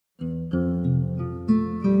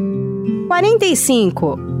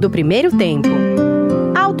45 do primeiro tempo.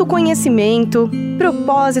 Autoconhecimento,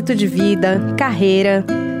 propósito de vida, carreira,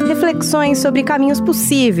 reflexões sobre caminhos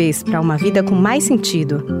possíveis para uma vida com mais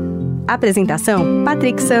sentido. Apresentação: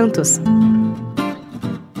 Patrick Santos.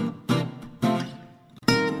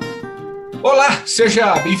 Olá,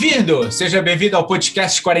 seja bem-vindo ao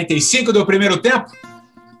podcast 45 do primeiro tempo.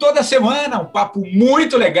 Toda semana um papo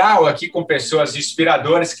muito legal aqui com pessoas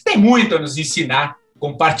inspiradoras que têm muito a nos ensinar,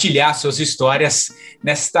 compartilhar suas histórias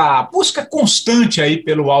nesta busca constante aí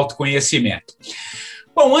pelo autoconhecimento.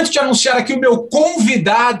 Bom, antes de anunciar aqui o meu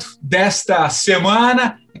convidado desta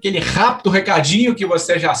semana, aquele rápido recadinho que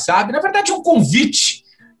você já sabe, na verdade um convite,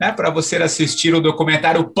 né, para você assistir o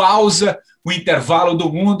documentário Pausa, o Intervalo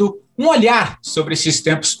do Mundo, um olhar sobre esses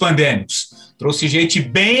tempos pandêmicos. Trouxe gente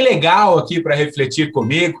bem legal aqui para refletir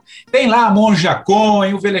comigo. Tem lá a Monja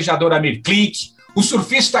Cohen, o velejador Amir Klink, o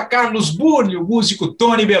surfista Carlos Burle, o músico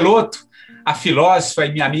Tony Bellotto, a filósofa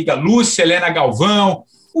e minha amiga Lúcia Helena Galvão,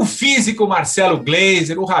 o físico Marcelo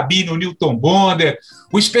Gleiser, o rabino Newton Bonder,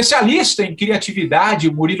 o especialista em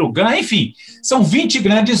criatividade Murilo Gun, enfim, são 20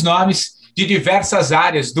 grandes nomes de diversas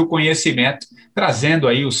áreas do conhecimento, trazendo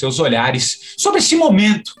aí os seus olhares sobre esse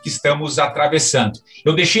momento que estamos atravessando.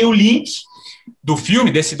 Eu deixei o link do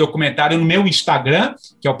filme, desse documentário, no meu Instagram,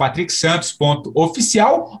 que é o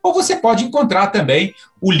patricksantos.oficial, ou você pode encontrar também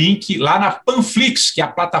o link lá na Panflix, que é a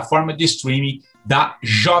plataforma de streaming da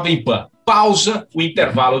Jovem Pan. Pausa, o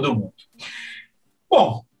Intervalo do Mundo.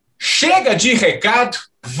 Bom, chega de recado,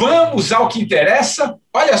 vamos ao que interessa.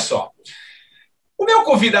 Olha só, o meu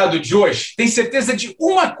convidado de hoje tem certeza de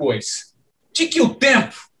uma coisa, de que o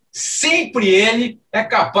tempo, sempre ele é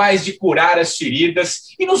capaz de curar as feridas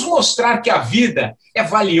e nos mostrar que a vida é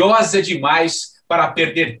valiosa demais para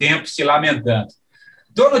perder tempo se lamentando.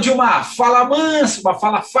 Dono de uma fala mansa, uma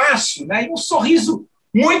fala fácil, né, e um sorriso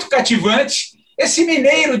muito cativante, esse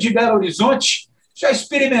mineiro de Belo Horizonte já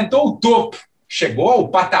experimentou o topo, chegou ao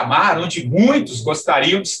patamar onde muitos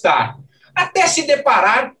gostariam de estar, até se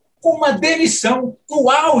deparar com uma demissão no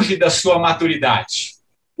auge da sua maturidade.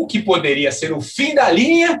 O que poderia ser o fim da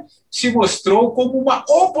linha se mostrou como uma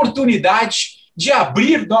oportunidade de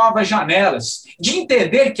abrir novas janelas, de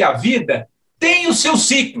entender que a vida tem os seus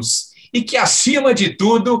ciclos e que, acima de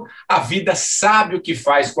tudo, a vida sabe o que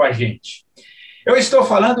faz com a gente. Eu estou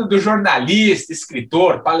falando do jornalista,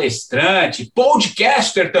 escritor, palestrante,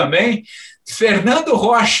 podcaster também, Fernando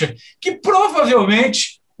Rocha, que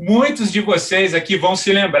provavelmente muitos de vocês aqui vão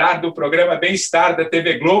se lembrar do programa Bem-Estar da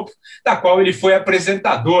TV Globo, da qual ele foi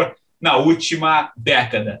apresentador na última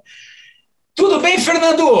década. Tudo bem,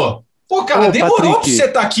 Fernando? Pô, cara, demorou para você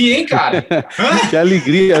estar aqui, hein, cara? Que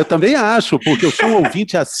alegria, eu também acho, porque eu sou um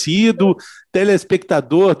ouvinte assíduo,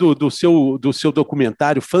 telespectador do seu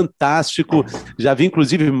documentário fantástico, já vi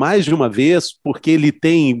inclusive mais de uma vez, porque ele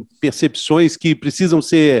tem percepções que precisam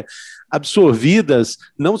ser absorvidas,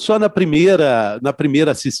 não só na primeira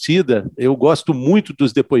assistida. Eu gosto muito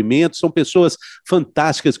dos depoimentos, são pessoas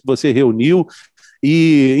fantásticas que você reuniu,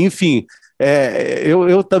 e, enfim,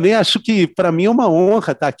 eu também acho que, para mim, é uma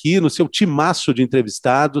honra estar aqui no seu timaço de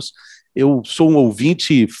entrevistados. Eu sou um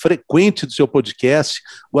ouvinte frequente do seu podcast,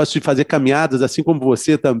 gosto de fazer caminhadas, assim como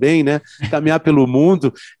você também, né? Caminhar pelo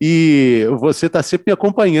mundo, e você está sempre me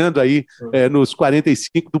acompanhando aí nos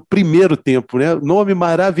 45 do primeiro tempo, né? Nome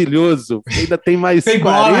maravilhoso, ainda tem mais tem 45,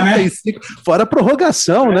 bola, né? Fora a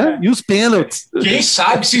prorrogação, né? E os pênaltis. Quem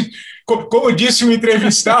sabe se, como disse um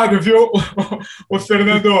entrevistado, viu, o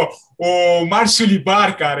Fernando, o Márcio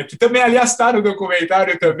Libar, cara, que também, aliás, está no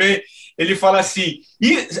documentário também, ele fala assim,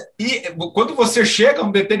 e quando você chega a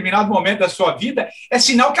um determinado momento da sua vida, é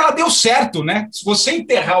sinal que ela deu certo, né? Se você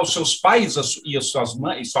enterrar os seus pais e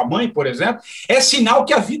sua mãe, por exemplo, é sinal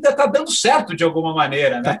que a vida está dando certo de alguma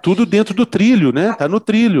maneira, né? Tá tudo dentro do trilho, né? Tá no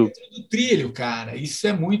trilho. Dentro do trilho, cara. Isso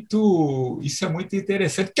é muito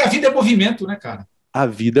interessante, porque a vida é movimento, né, cara? A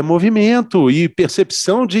vida é movimento e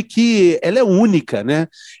percepção de que ela é única, né?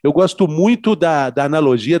 Eu gosto muito da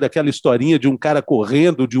analogia daquela historinha de um cara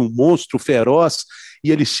correndo de um monstro feroz e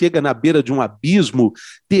ele chega na beira de um abismo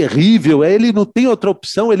terrível, aí ele não tem outra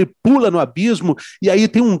opção, ele pula no abismo e aí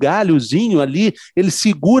tem um galhozinho ali, ele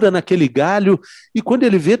segura naquele galho e quando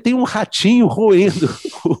ele vê tem um ratinho roendo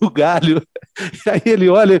o galho, e aí ele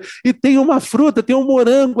olha e tem uma fruta, tem um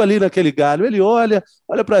morango ali naquele galho, ele olha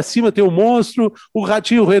para cima, tem um monstro, o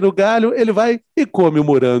ratinho roendo o galho, ele vai e come o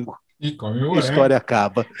morango. E come o morango. A história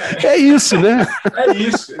acaba. É isso, né? É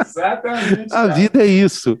isso, exatamente. A vida é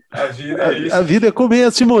isso. A vida é isso. A vida é comer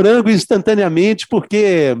esse morango instantaneamente,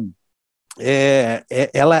 porque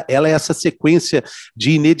ela é essa sequência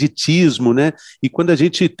de ineditismo, né? E quando a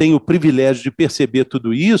gente tem o privilégio de perceber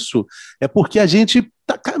tudo isso, é porque a gente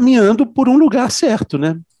está caminhando por um lugar certo,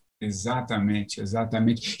 né? Exatamente,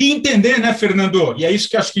 exatamente. E entender, né, Fernando? E é isso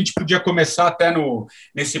que acho que a gente podia começar até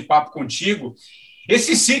nesse papo contigo.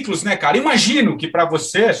 Esses ciclos, né, cara? Imagino que para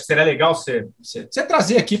você, acho que seria legal você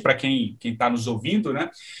trazer aqui para quem está nos ouvindo,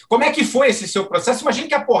 né? Como é que foi esse seu processo? Imagino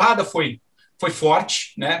que a porrada foi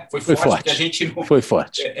forte, né? Foi forte, porque a gente não. Foi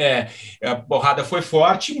forte. A porrada foi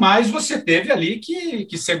forte, mas você teve ali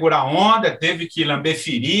que segurar a onda, teve que lamber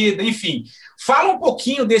ferida, enfim. Fala um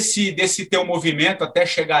pouquinho desse teu movimento até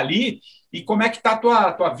chegar ali. E como é que está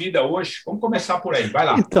a tua vida hoje? Vamos começar por aí, vai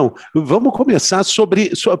lá. Então, vamos começar sobre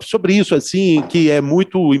isso, assim, que é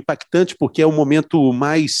muito impactante, porque é o momento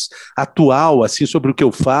mais atual, assim, sobre o que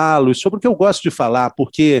eu falo e sobre o que eu gosto de falar,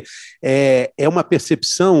 porque é uma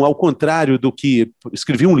percepção, ao contrário do que...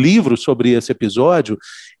 Escrevi um livro sobre esse episódio,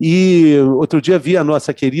 e outro dia vi a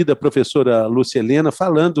nossa querida professora Lúcia Helena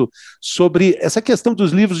falando sobre essa questão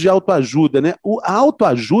dos livros de autoajuda, né? A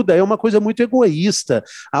autoajuda é uma coisa muito egoísta.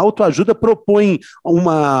 A autoajuda propõe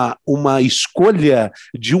uma escolha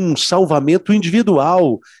de um salvamento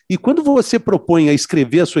individual. E quando você propõe a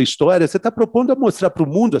escrever a sua história, você está propondo a mostrar para o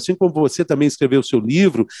mundo, assim como você também escreveu o seu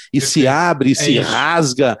livro, e se abre, e se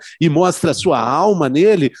rasga, e mostra a sua alma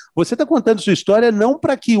nele, você está contando sua história não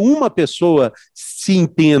para que uma pessoa se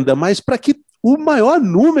entenda, mas para que o maior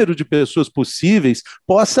número de pessoas possíveis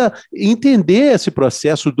possa entender esse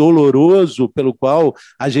processo doloroso pelo qual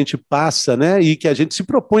a gente passa, né, e que a gente se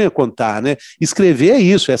propõe a contar, né? Escrever é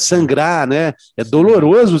isso, é sangrar, né? É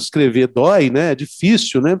doloroso escrever, dói, né? É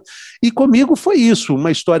difícil, né? E comigo foi isso,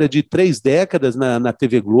 uma história de 3 décadas na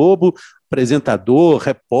TV Globo, apresentador,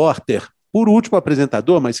 repórter, por último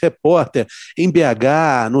apresentador, mas repórter em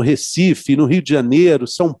BH, no Recife, no Rio de Janeiro,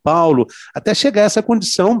 São Paulo, até chegar a essa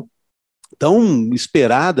condição tão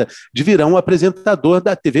esperada de virar um apresentador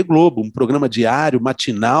da TV Globo, um programa diário,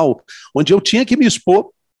 matinal, onde eu tinha que me expor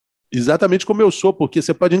exatamente como eu sou, porque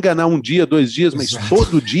você pode enganar um dia, 2 dias, mas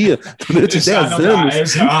todo dia, durante 10 anos,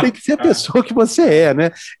 tem que ser a pessoa que você é,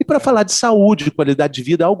 né? E para falar de saúde, qualidade de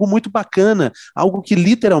vida, algo muito bacana, algo que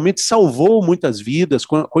literalmente salvou muitas vidas,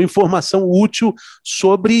 com informação útil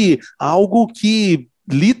sobre algo que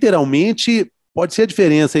literalmente pode ser a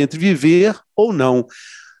diferença entre viver ou não.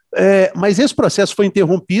 Mas esse processo foi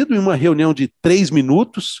interrompido em uma reunião de 3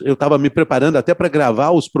 minutos. Eu estava me preparando até para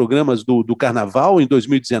gravar os programas do Carnaval em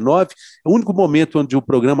 2019, o único momento onde o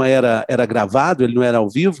programa era gravado, ele não era ao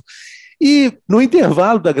vivo. E no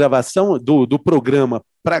intervalo da gravação, do programa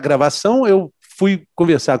para a gravação, eu fui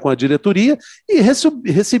conversar com a diretoria e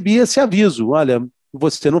recebi esse aviso: olha,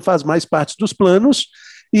 você não faz mais parte dos planos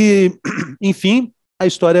e, enfim, a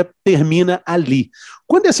história termina ali.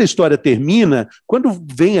 Quando essa história termina, quando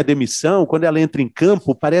vem a demissão, quando ela entra em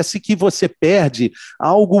campo, parece que você perde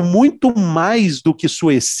algo muito mais do que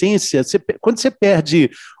sua essência. Quando você perde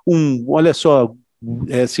olha só,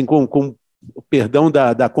 assim, com perdão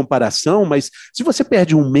da comparação, mas se você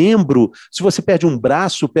perde um membro, se você perde um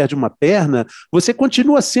braço, perde uma perna, você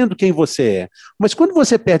continua sendo quem você é. Mas quando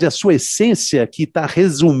você perde a sua essência, que está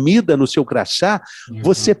resumida no seu crachá,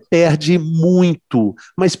 você perde muito,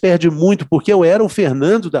 mas perde muito, porque eu era o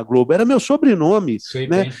Fernando da Globo, era meu sobrenome,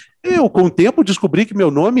 né? Eu, com o tempo, descobri que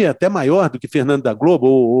meu nome é até maior do que Fernando da Globo,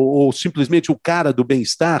 ou simplesmente o cara do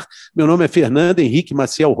bem-estar. Meu nome é Fernando Henrique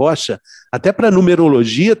Maciel Rocha. Até para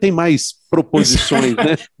numerologia tem mais proposições,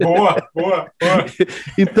 né? Boa.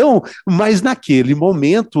 Então, mas naquele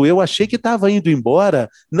momento eu achei que estava indo embora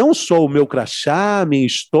não só o meu crachá, minha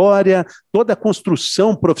história, toda a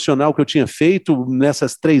construção profissional que eu tinha feito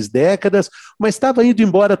nessas 3 décadas, mas estava indo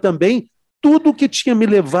embora também tudo que tinha me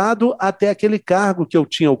levado até aquele cargo que eu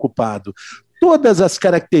tinha ocupado. Todas as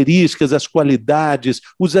características, as qualidades,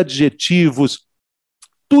 os adjetivos,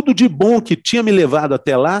 tudo de bom que tinha me levado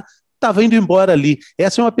até lá, estava indo embora ali.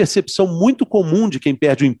 Essa é uma percepção muito comum de quem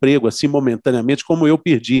perde o emprego, assim, momentaneamente, como eu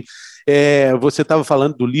perdi. Você estava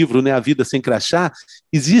falando do livro, né, A Vida Sem Crachá.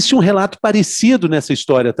 Existe um relato parecido nessa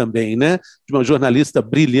história também, né, de uma jornalista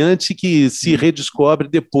brilhante que se redescobre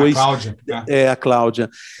depois. A Cláudia.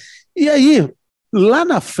 E aí, lá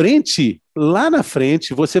na frente,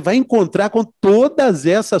 você vai encontrar com todas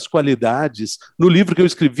essas qualidades. No livro que eu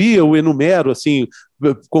escrevi, eu enumero, assim,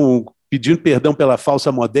 pedindo perdão pela falsa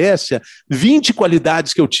modéstia, 20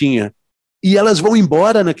 qualidades que eu tinha. E elas vão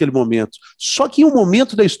embora naquele momento. Só que em um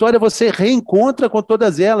momento da história você reencontra com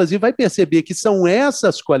todas elas e vai perceber que são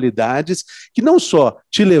essas qualidades que não só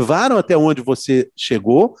te levaram até onde você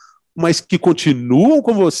chegou, mas que continuam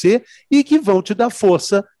com você e que vão te dar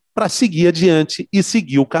força para seguir adiante e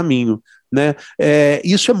seguir o caminho. né?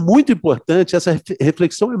 Isso é muito importante, essa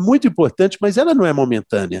reflexão é muito importante, mas ela não é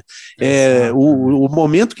momentânea. O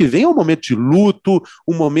momento que vem é um momento de luto,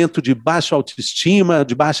 um momento de baixa autoestima,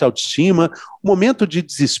 um momento de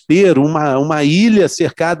desespero, uma ilha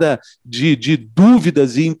cercada de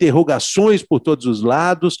dúvidas e interrogações por todos os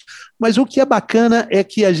lados, mas o que é bacana é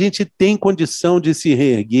que a gente tem condição de se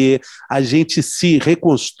reerguer, a gente se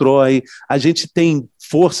reconstrói, a gente tem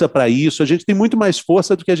força para isso, a gente tem muito mais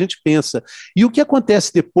força do que a gente pensa. E o que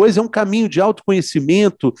acontece depois é um caminho de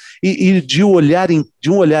autoconhecimento e de um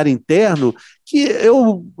olhar interno que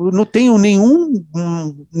eu não tenho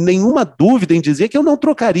nenhuma dúvida em dizer que eu não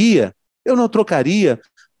trocaria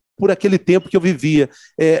por aquele tempo que eu vivia.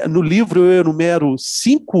 No livro eu enumero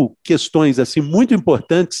 5 questões assim, muito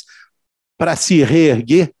importantes para se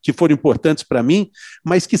reerguer, que foram importantes para mim,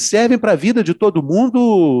 mas que servem para a vida de todo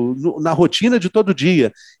mundo, na rotina de todo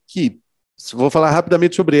dia, que, vou falar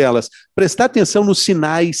rapidamente sobre elas, prestar atenção nos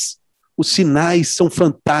sinais. Os sinais são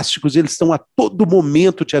fantásticos, eles estão a todo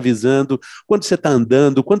momento te avisando, quando você está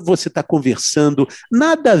andando, quando você está conversando,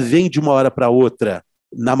 nada vem de uma hora para outra,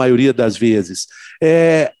 na maioria das vezes.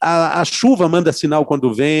 A chuva manda sinal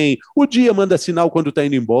quando vem, o dia manda sinal quando está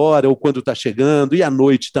indo embora ou quando está chegando, e a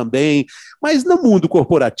noite também. Mas no mundo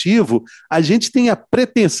corporativo, a gente tem a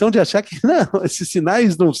pretensão de achar que não, esses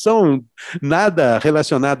sinais não são nada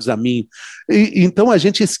relacionados a mim. Então a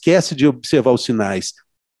gente esquece de observar os sinais.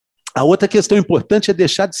 A outra questão importante é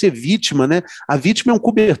deixar de ser vítima, né? A vítima é um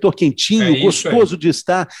cobertor quentinho, gostoso de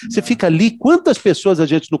estar. Você fica ali, quantas pessoas a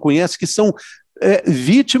gente não conhece que são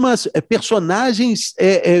vítimas, personagens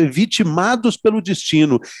vitimados pelo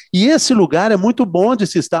destino. E esse lugar é muito bom de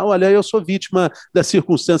se estar. Olha, eu sou vítima da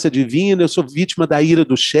circunstância divina, eu sou vítima da ira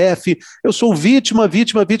do chefe, eu sou vítima,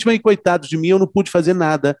 e coitado de mim, eu não pude fazer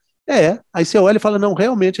nada. Aí você olha e fala, não,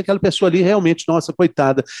 realmente, aquela pessoa ali, realmente, nossa,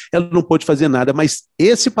 coitada, ela não pôde fazer nada, mas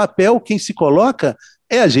esse papel, quem se coloca,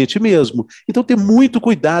 é a gente mesmo. Então, ter muito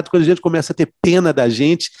cuidado quando a gente começa a ter pena da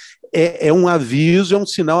gente, é um aviso, é um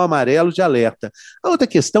sinal amarelo de alerta. A outra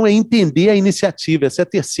questão é entender a iniciativa, essa é a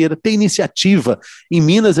terceira, ter iniciativa. Em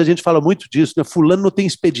Minas, a gente fala muito disso, né? Fulano não tem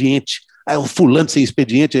expediente. O fulano sem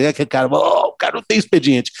expediente, que cara, o cara não tem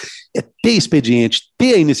expediente. É ter expediente,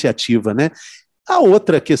 ter a iniciativa, né? A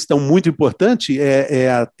outra questão muito importante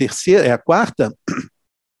a quarta,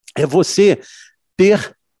 é você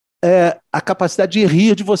ter a capacidade de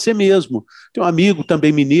rir de você mesmo. Tem um amigo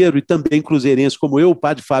também mineiro e também cruzeirense como eu, o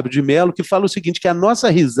padre Fábio de Mello, que fala o seguinte, que a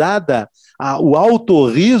nossa risada, o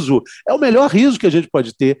autorriso, é o melhor riso que a gente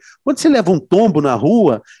pode ter. Quando você leva um tombo na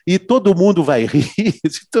rua e todo mundo vai rir,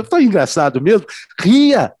 isso é tão engraçado mesmo,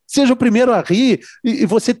 ria, seja o primeiro a rir, e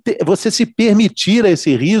você se permitir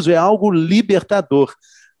esse riso é algo libertador.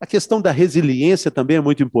 A questão da resiliência também é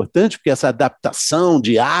muito importante, porque essa adaptação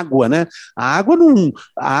de água, né? A água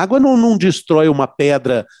não destrói uma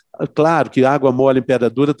pedra. Claro que água mole em pedra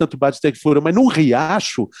dura, tanto bate até que fura, mas num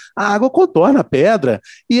riacho, a água contorna a pedra.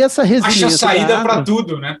 E essa resiliência. Acha saída para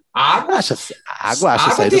tudo, né? A água acha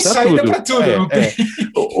saída para tudo. Não tem.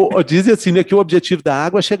 Dizem assim, né, que o objetivo da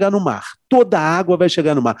água é chegar no mar. Toda água vai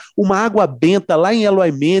chegar no mar. Uma água benta lá em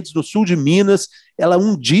Eloy Mendes, no sul de Minas, ela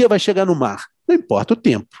um dia vai chegar no mar. Não importa o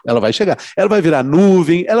tempo, ela vai chegar. Ela vai virar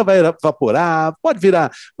nuvem, ela vai evaporar, pode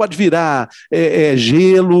virar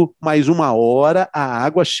gelo, mas uma hora a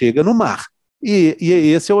água chega no mar. E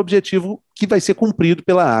esse é o objetivo que vai ser cumprido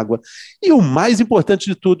pela água. E o mais importante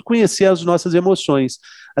de tudo, conhecer as nossas emoções.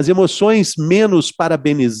 As emoções menos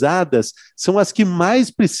parabenizadas são as que mais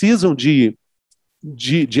precisam de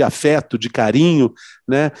afeto, de carinho,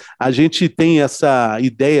 né? A gente tem essa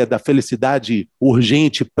ideia da felicidade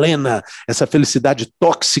urgente, plena, essa felicidade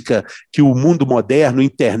tóxica que o mundo moderno,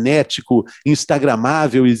 internetico,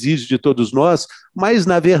 instagramável exige de todos nós, mas,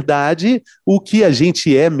 na verdade, o que a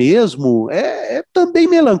gente é mesmo é também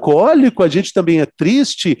melancólico, a gente também é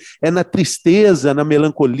triste, é na tristeza, na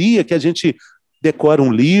melancolia que a gente decora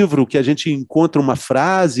um livro, que a gente encontra uma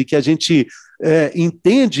frase, que a gente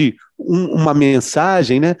entende uma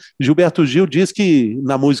mensagem, né? Gilberto Gil diz que,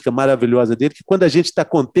 na música maravilhosa dele, que quando a gente está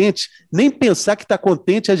contente, nem pensar que está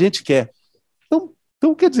contente a gente quer.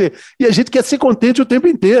 Então, quer dizer, e a gente quer ser contente o tempo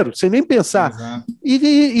inteiro, sem nem pensar.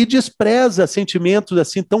 E despreza sentimentos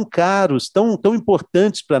assim tão caros, tão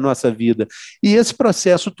importantes para a nossa vida. E esse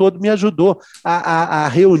processo todo me ajudou a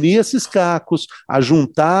reunir esses cacos, a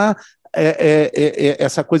juntar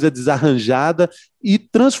essa coisa desarranjada e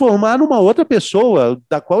transformar numa outra pessoa,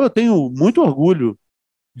 da qual eu tenho muito orgulho.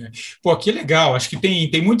 Pô, que legal, acho que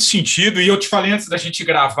tem muito sentido, e eu te falei antes da gente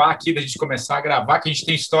gravar aqui, da gente começar a gravar, que a gente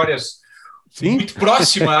tem histórias muito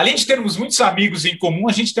próximas, além de termos muitos amigos em comum,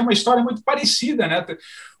 a gente tem uma história muito parecida, né?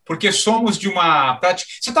 porque somos de uma prática...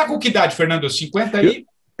 Você está com que idade, Fernando? 50 aí?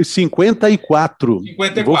 54.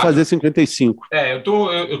 54. Vou fazer 55.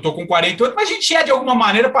 Eu tô com 48, mas a gente de alguma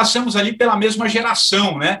maneira, passamos ali pela mesma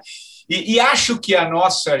geração, né? E acho que a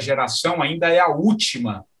nossa geração ainda é a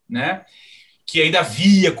última, né? Que ainda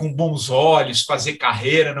via com bons olhos fazer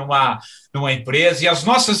carreira numa empresa, e as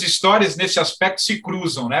nossas histórias nesse aspecto se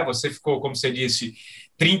cruzam, né? Você ficou, como você disse,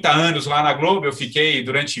 30 anos lá na Globo, eu fiquei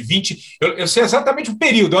durante 20... Eu sei exatamente o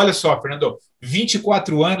período, olha só, Fernando,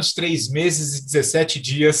 24 anos, 3 meses e 17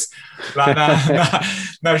 dias lá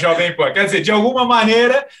na Jovem Pan. Quer dizer, de alguma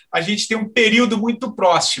maneira, a gente tem um período muito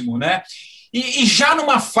próximo, né? E já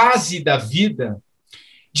numa fase da vida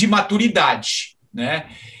de maturidade, né?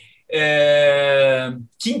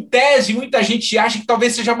 Que em tese muita gente acha que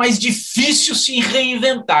talvez seja mais difícil se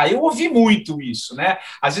reinventar. Eu ouvi muito isso, né?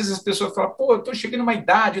 Às vezes as pessoas falam, pô, eu estou chegando numa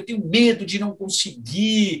idade, eu tenho medo de não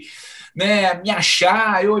conseguir, né, me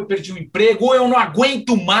achar, eu perdi o emprego, ou eu não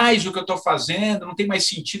aguento mais o que eu estou fazendo, não tem mais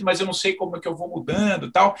sentido, mas eu não sei como é que eu vou mudando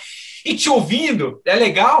e tal. E te ouvindo é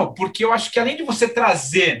legal, porque eu acho que além de você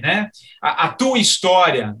trazer, né, a tua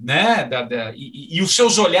história, né, e os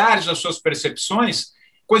seus olhares, as suas percepções,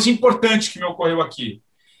 coisa importante que me ocorreu aqui.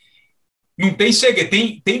 Não tem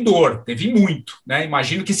segredo, tem dor, teve muito, né?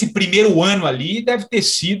 Imagino que esse primeiro ano ali deve ter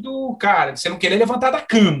sido, cara, você não querer levantar da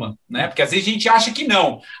cama, né? Porque às vezes a gente acha que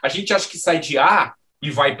não. A gente acha que sai de A e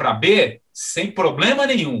vai para B sem problema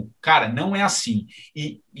nenhum. Cara, não é assim.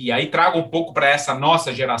 E aí trago um pouco para essa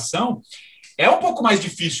nossa geração. É um pouco mais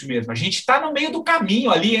difícil mesmo. A gente está no meio do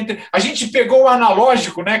caminho ali. A gente pegou o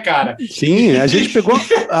analógico, né, cara? Sim, a gente pegou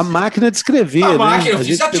a máquina de escrever. A né? máquina, eu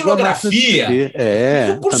fiz datilografia.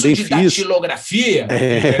 Fiz um curso de datilografia,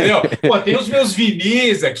 entendeu? Pô, tem os meus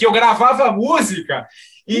vinis aqui. Eu gravava música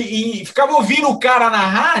e ficava ouvindo o cara na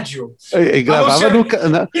rádio e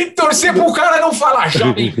gravava e torcer para o cara não falar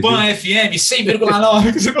Jovem Pan FM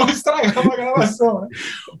 100,9, que senão estragava a gravação, né?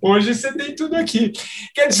 Hoje você tem tudo aqui.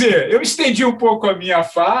 Quer dizer, eu estendi um pouco a minha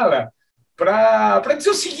fala para dizer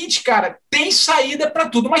o seguinte, cara, tem saída para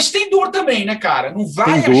tudo, mas tem dor também, né, cara? Não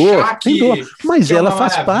vai achar que... Tem dor, mas que ela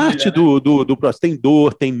faz parte, né, do processo. Tem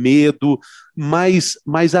dor, tem medo, mas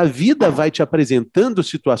a vida vai te apresentando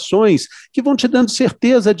situações que vão te dando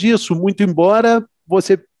certeza disso, muito embora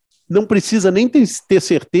você não precisa nem ter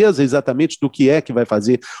certeza exatamente do que é que vai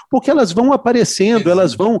fazer, porque elas vão aparecendo,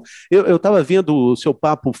 elas vão... Eu estava vendo o seu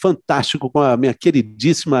papo fantástico com a minha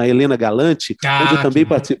queridíssima Helena Galante, onde eu também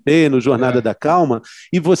participei no Jornada da Calma,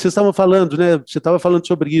 e vocês estavam falando, né? Você estava falando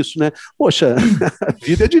sobre isso, né? Poxa, a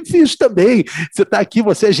vida é difícil também. Você está aqui,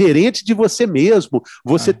 você é gerente de você mesmo,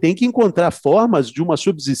 você tem que encontrar formas de uma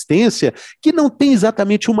subsistência que não tem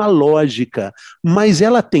exatamente uma lógica, mas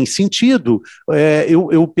ela tem sentido.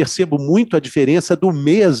 Eu percebo muito a diferença do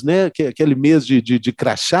mês, né? Que aquele mês de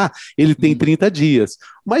crachá, ele tem 30 dias.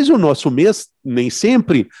 Mas o nosso mês, nem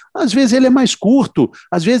sempre, às vezes ele é mais curto,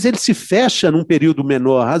 às vezes ele se fecha num período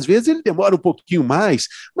menor, às vezes ele demora um pouquinho mais,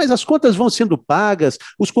 mas as contas vão sendo pagas,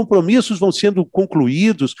 os compromissos vão sendo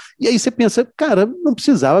concluídos, e aí você pensa, cara, não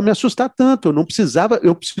precisava me assustar tanto,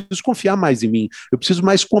 eu preciso confiar mais em mim, eu preciso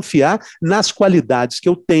mais confiar nas qualidades que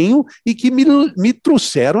eu tenho e que me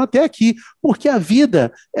trouxeram até aqui, porque a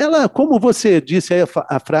vida, ela, como você disse aí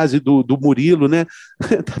a frase do Murilo, né?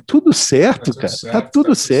 Tá tudo certo, cara, tá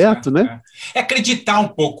tudo certo, né? É acreditar um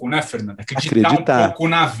pouco, né, Fernando? Acreditar um pouco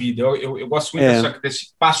na vida. Eu gosto muito desse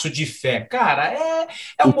passo de fé. Cara,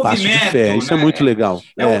 é um movimento. Passo de fé, isso, né? É muito legal.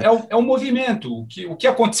 É um movimento. O que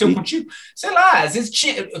aconteceu contigo, sei lá, às vezes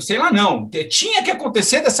tinha que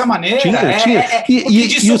acontecer dessa maneira. Tinha. O que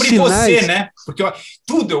diz sobre você, né? Porque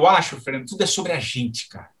tudo, eu acho, Fernando, tudo é sobre a gente,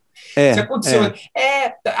 cara. Se aconteceu,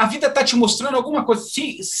 a vida está te mostrando alguma coisa,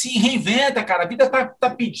 se reinventa, cara, a vida está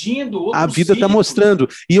pedindo. A vida está mostrando,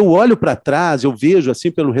 e eu olho para trás, eu vejo assim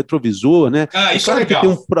pelo retrovisor, né? Isso é legal. Que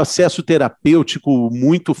tem um processo terapêutico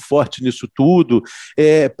muito forte nisso tudo,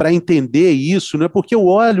 para entender isso, né? Porque eu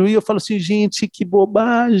olho e eu falo assim, gente, que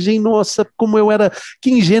bobagem, nossa, como eu era,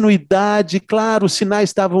 que ingenuidade, claro, os sinais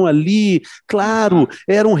estavam ali, claro,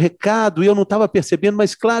 era um recado, e eu não estava percebendo,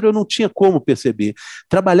 mas claro, eu não tinha como perceber.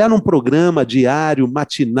 Trabalhar num programa diário,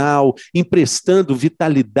 matinal, emprestando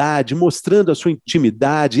vitalidade, mostrando a sua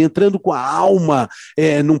intimidade, entrando com a alma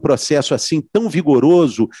num processo assim tão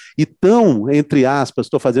vigoroso e tão, entre aspas,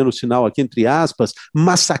 estou fazendo o sinal aqui, entre aspas,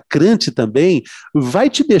 massacrante também,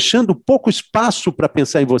 vai te deixando pouco espaço para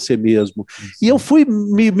pensar em você mesmo. E eu fui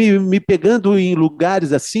me pegando em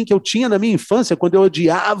lugares assim que eu tinha na minha infância, quando eu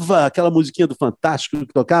odiava aquela musiquinha do Fantástico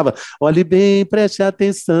que tocava, olhe bem, preste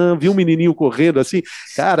atenção, vi um menininho correndo assim,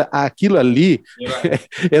 cara, aquilo ali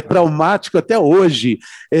é traumático até hoje.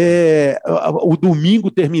 O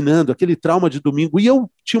domingo terminando, aquele trauma de domingo. E eu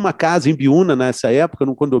tinha uma casa em Biúna nessa época,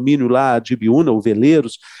 num condomínio lá de Biúna, o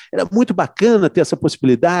Veleiros. Era muito bacana ter essa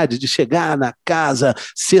possibilidade de chegar na casa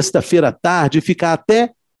sexta-feira à tarde e ficar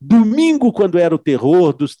até domingo, quando era o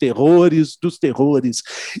terror dos terrores dos terrores.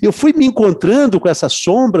 Eu fui me encontrando com essas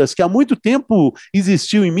sombras que há muito tempo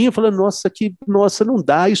existiam em mim, falando, nossa, não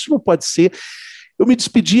dá, isso não pode ser. Eu me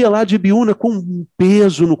despedia lá de Biúna com um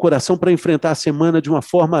peso no coração para enfrentar a semana de uma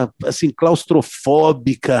forma assim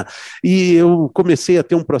claustrofóbica, e eu comecei a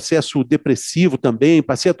ter um processo depressivo também,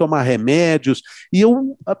 passei a tomar remédios, e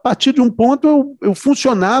eu, a partir de um ponto, eu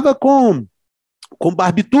funcionava com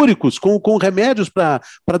barbitúricos, com remédios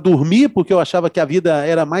para dormir, porque eu achava que a vida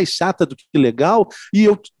era mais chata do que legal, e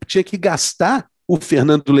eu tinha que gastar o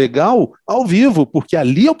Fernando Legal ao vivo, porque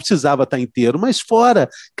ali eu precisava estar inteiro, mas fora,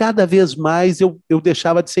 cada vez mais eu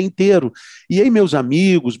deixava de ser inteiro. E aí meus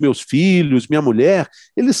amigos, meus filhos, minha mulher,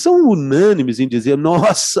 eles são unânimes em dizer,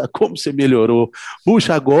 nossa, como você melhorou,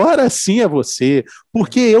 puxa, agora sim é você,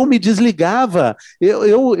 porque eu me desligava,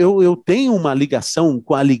 eu tenho uma ligação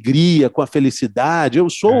com a alegria, com a felicidade, eu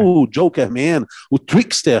sou o Jokerman, o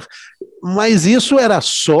Trickster, mas isso era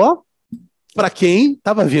só para quem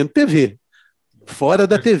estava vendo TV. Fora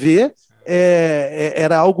da TV,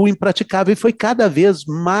 era algo impraticável e foi cada vez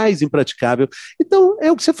mais impraticável. Então,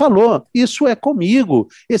 é o que você falou, isso é comigo,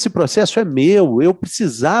 esse processo é meu, eu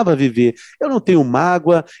precisava viver. Eu não tenho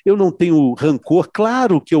mágoa, eu não tenho rancor,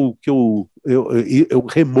 claro que eu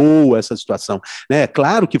remoo essa situação, né? É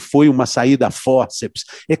claro que foi uma saída a fórceps,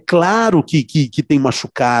 é claro que tem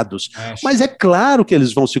machucados, mas é claro que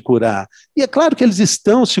eles vão se curar, e é claro que eles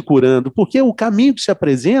estão se curando, porque o caminho que se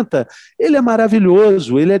apresenta, ele é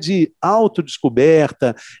maravilhoso, ele é de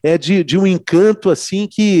autodescoberta, é de um encanto assim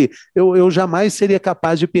que eu jamais seria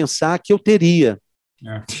capaz de pensar que eu teria.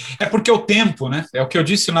 É porque o tempo, né? É o que eu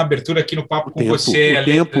disse na abertura aqui no papo com você.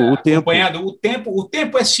 O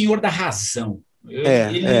tempo é senhor da razão.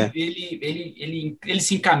 Ele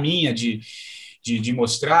se encaminha de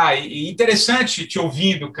mostrar. E interessante te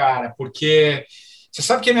ouvindo, cara, porque você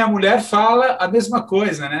sabe que a minha mulher fala a mesma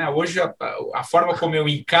coisa, né? Hoje a forma como eu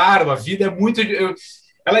encaro a vida é muito...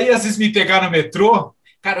 ela ia às vezes me pegar no metrô.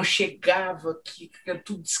 Cara, eu chegava aqui,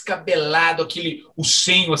 tudo descabelado, o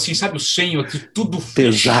senho, assim, sabe o senho aqui, tudo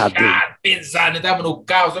pesado, pesado, eu tava no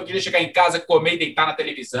carro, só queria chegar em casa, comer e deitar na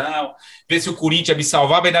televisão, ver se o Corinthians me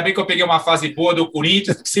salvava, ainda bem que eu peguei uma fase boa do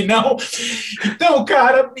Corinthians, senão... Então,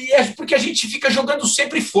 cara, é porque a gente fica jogando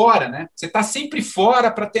sempre fora, né? Você tá sempre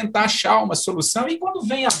fora para tentar achar uma solução, e quando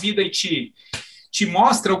vem a vida e te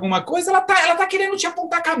mostra alguma coisa, ela tá querendo te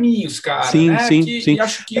apontar caminhos, cara. Sim, né? sim. E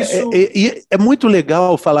acho que isso... É muito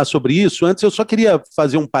legal falar sobre isso. Antes, eu só queria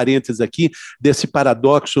fazer um parênteses aqui desse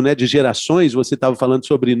paradoxo, né, de gerações. Você estava falando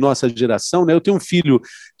sobre nossa geração, né? Eu tenho um filho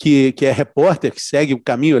que é repórter, que segue o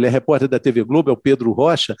caminho, ele é repórter da TV Globo, é o Pedro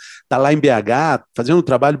Rocha, está lá em BH, fazendo um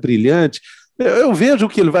trabalho brilhante. Eu vejo o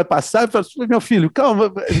que ele vai passar e falo assim, meu filho,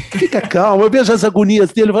 calma, fica calmo. Eu vejo as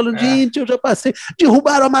agonias dele, falando, gente, eu já passei,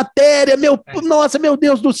 derrubaram a matéria, nossa, meu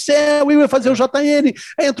Deus do céu, eu ia fazer o JN,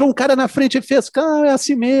 aí entrou um cara na frente e fez, calma, é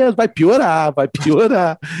assim mesmo, vai piorar.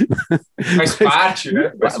 Faz parte,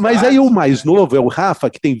 né? Mas aí o mais novo, é o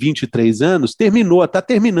Rafa, que tem 23 anos, está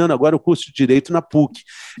terminando agora o curso de Direito na PUC.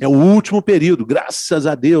 É o último período, graças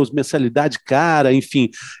a Deus, mensalidade cara,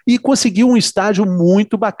 enfim. E conseguiu um estágio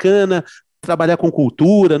muito bacana, trabalhar com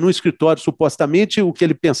cultura, num escritório, supostamente o que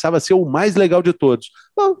ele pensava ser o mais legal de todos.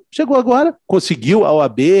 Bom, chegou agora, conseguiu a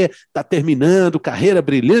OAB, está terminando, carreira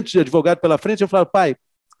brilhante de advogado pela frente. Eu falo, pai,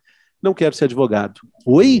 não quero ser advogado.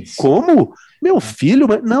 Oi? Como? Meu filho?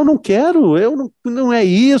 Não quero, não é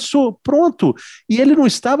isso, pronto. E ele não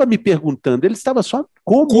estava me perguntando, ele estava só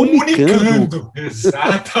comunicando.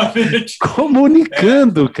 Exatamente.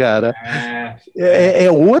 Comunicando, cara. É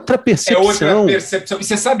outra percepção. É outra percepção. E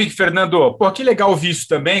você sabe, Fernando, que legal ouvir isso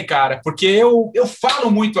também, cara, porque eu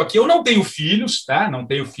falo muito aqui, eu não tenho filhos, tá? Não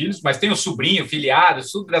tenho filhos, mas tenho sobrinho, filhado,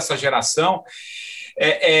 tudo dessa geração.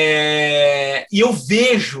 E eu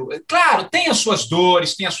vejo, claro, tem as suas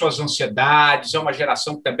dores, tem as suas ansiedades, é uma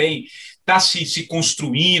geração que também está se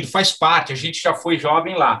construindo, faz parte, a gente já foi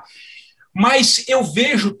jovem lá. Mas eu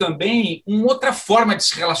vejo também uma outra forma de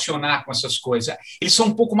se relacionar com essas coisas. Eles são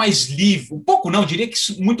um pouco mais livres, um pouco não, diria que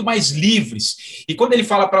muito mais livres. E quando ele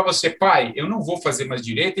fala para você, pai, eu não vou fazer mais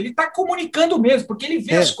direito, ele está comunicando mesmo, porque ele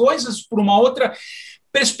vê as coisas por uma outra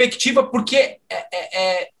perspectiva, porque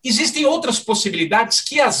existem outras possibilidades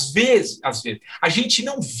que às vezes a gente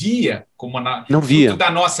não via como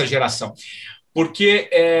da nossa geração. Porque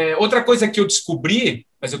outra coisa que eu descobri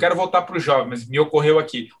mas eu quero voltar para o jovem, mas me ocorreu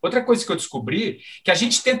aqui. Outra coisa que eu descobri, que a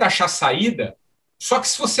gente tenta achar saída, só que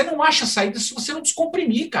se você não acha saída, se você não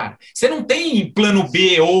descomprimir, cara, você não tem plano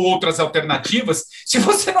B ou outras alternativas, se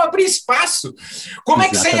você não abrir espaço. Como é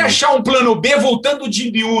que você ia achar um plano B voltando de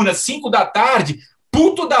Ibiúna, 5 da tarde,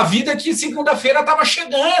 puto da vida que segunda-feira estava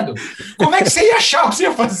chegando? Como é que você ia achar o que você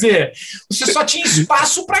ia fazer? Você só tinha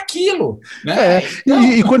espaço para aquilo, né? Então...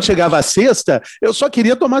 E quando chegava a sexta, eu só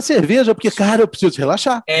queria tomar cerveja, porque, cara, eu preciso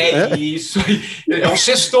relaxar. Isso. É um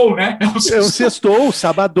sextou, né? É um sextou,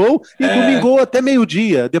 sabadou e domingou até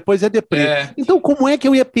meio-dia, depois é deprê. Então, como é que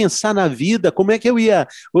eu ia pensar na vida? Como é que eu ia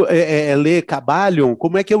ler Cabalhon?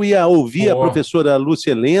 Como é que eu ia ouvir a professora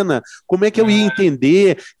Lúcia Helena? Como é que eu ia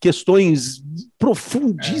entender questões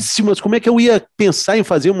profundíssimas? Como é que eu ia pensar em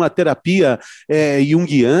fazer uma terapia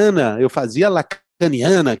junguiana? Eu fazia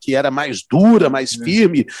lacaniana, que era mais dura, mais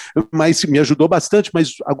firme, mas me ajudou bastante,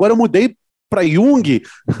 mas agora eu mudei para Jung,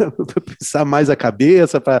 para pensar mais a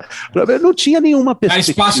cabeça, não tinha nenhuma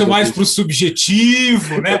perspectiva. Há espaço mais para o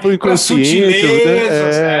subjetivo, né? Para as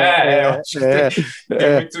sutilezas.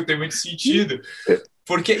 Tem muito sentido.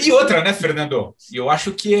 Porque, e outra, né, Fernando? Eu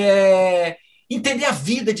acho que é entender a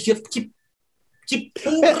vida, de que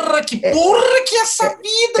porra que essa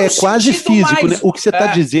vida é quase físico, mais... né? O que você está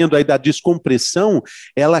dizendo aí da descompressão,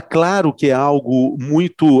 ela, claro que é algo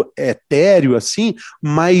muito etéreo, assim,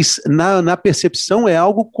 mas na percepção é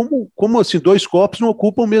algo como assim, dois corpos não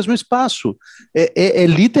ocupam o mesmo espaço. É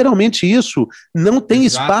literalmente isso. Não tem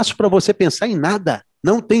espaço para você pensar em nada.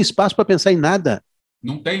 Não tem espaço para pensar em nada.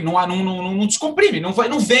 Não tem, não descomprime, não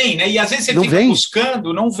vem, né? E às vezes você fica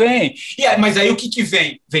buscando, não vem. Mas aí o que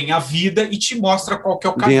vem? Vem a vida e te mostra qual que é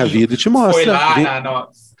o caminho. Vem a vida e te mostra. Foi lá,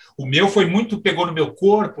 o meu foi muito, pegou no meu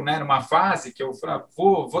corpo, né? Numa fase que eu falei,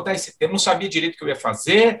 vou dar esse tempo, não sabia direito o que eu ia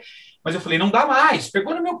fazer, mas eu falei, não dá mais,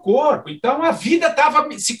 pegou no meu corpo. Então a vida estava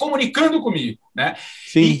se comunicando comigo, né?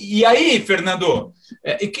 Sim. E aí, Fernando,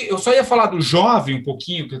 eu só ia falar do jovem um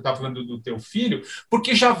pouquinho, que eu estava falando do teu filho,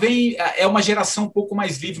 porque já vem, é uma geração um pouco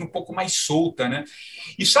mais livre, um pouco mais solta, né?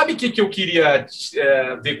 E sabe o que eu queria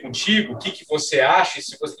ver contigo? O que você acha?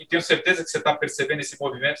 E tenho certeza que você está percebendo esse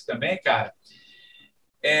movimento também, cara.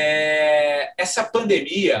 Essa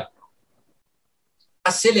pandemia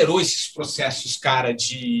acelerou esses processos, cara,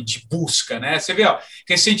 de busca, né? Você vê,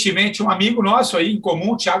 recentemente um amigo nosso aí em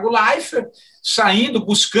comum, Thiago Leifert, saindo,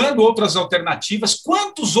 buscando outras alternativas.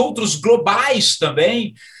 Quantos outros globais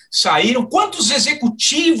também saíram? Quantos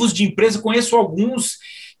executivos de empresa, conheço alguns,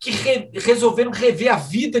 que resolveram rever a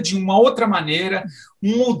vida de uma outra maneira,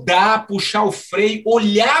 mudar, puxar o freio,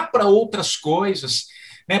 olhar para outras coisas,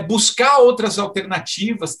 né? Buscar outras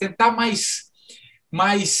alternativas, tentar mais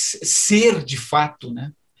ser de fato,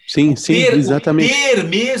 né? Sim, exatamente. O ter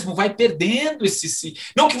mesmo vai perdendo esse...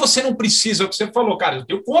 Não que você não precisa, é o que você falou, cara, eu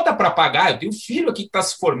tenho conta para pagar, eu tenho filho aqui que está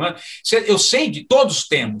se formando, eu sei, todos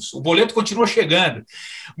temos, o boleto continua chegando,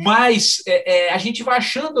 mas a gente vai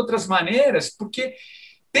achando outras maneiras, porque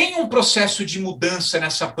tem um processo de mudança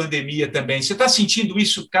nessa pandemia também. Você está sentindo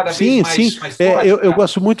isso cada vez mais forte? Eu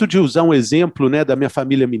gosto muito de usar um exemplo, né, da minha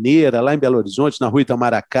família mineira, lá em Belo Horizonte, na rua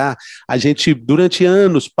Itamaracá. A gente, durante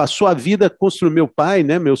anos, passou a vida construindo, meu pai,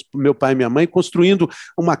 né, meu pai e minha mãe, construindo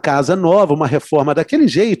uma casa nova, uma reforma daquele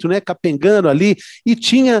jeito, né, capengando ali, e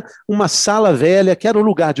tinha uma sala velha, que era o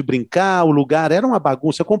lugar de brincar, o lugar era uma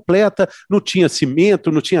bagunça completa, não tinha cimento,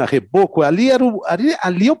 não tinha reboco, ali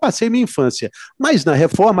eu passei minha infância. Mas na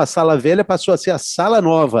reforma, a sala velha passou a ser a sala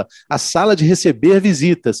nova, a sala de receber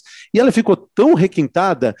visitas. E ela ficou tão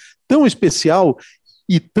requintada, tão especial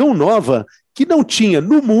e tão nova, que não tinha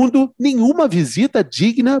no mundo nenhuma visita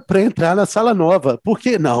digna para entrar na sala nova.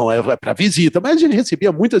 Porque não, é para visita, mas a gente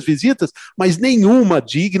recebia muitas visitas, mas nenhuma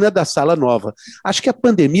digna da sala nova. Acho que a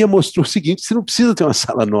pandemia mostrou o seguinte: você não precisa ter uma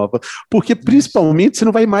sala nova, porque principalmente você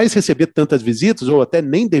não vai mais receber tantas visitas, ou até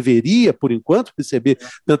nem deveria, por enquanto, receber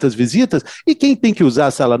tantas visitas, e quem tem que usar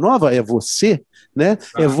a sala nova é você, né?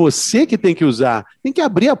 É você que tem que usar. Tem que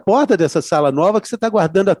abrir a porta dessa sala nova que você está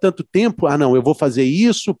guardando há tanto tempo. Ah, não, eu vou fazer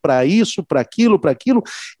isso, para aquilo,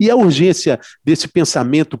 e a urgência desse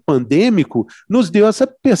pensamento pandêmico nos deu essa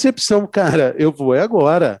percepção, cara, eu vou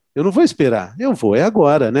agora, eu não vou esperar, eu vou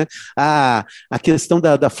agora, né? A questão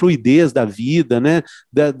da fluidez da vida, né?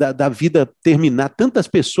 Da vida terminar, tantas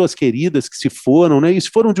pessoas queridas que se foram, né? E se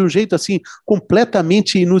foram de um jeito assim,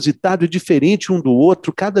 completamente inusitado e diferente um do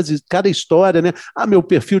outro, cada história, né? Ah, meu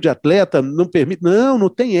perfil de atleta não permite, não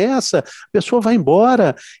tem essa, a pessoa vai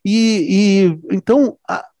embora, e então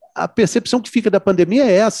a percepção que fica da pandemia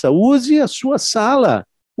é essa: use a sua sala,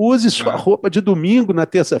 use sua roupa de domingo na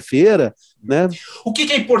terça-feira, né? O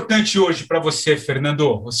que é importante hoje para você,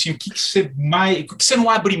 Fernando? Assim, o que você não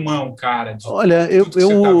abre mão, cara, de Olha, tudo que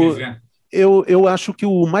você está vivendo? Eu acho que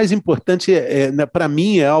o mais importante, para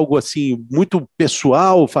mim, é algo assim muito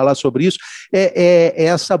pessoal falar sobre isso, é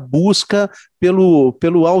essa busca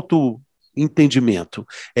pelo autoentendimento.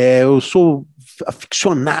 Eu sou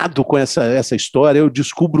aficionado com essa história, eu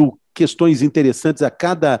descubro questões interessantes a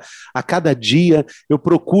cada dia, eu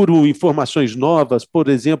procuro informações novas. Por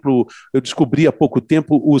exemplo, eu descobri há pouco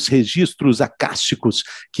tempo os registros acásticos,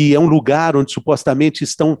 que é um lugar onde supostamente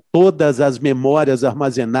estão todas as memórias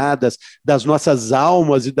armazenadas das nossas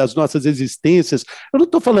almas e das nossas existências. Eu não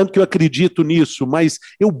estou falando que eu acredito nisso, mas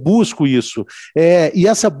eu busco isso. E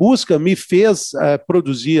essa busca me fez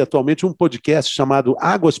produzir atualmente um podcast chamado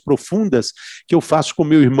Águas Profundas, que eu faço com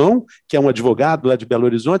meu irmão, que é um advogado lá de Belo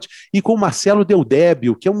Horizonte, e com o Marcelo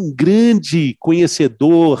Deldébio, que é um grande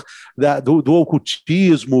conhecedor do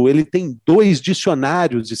ocultismo. Ele tem 2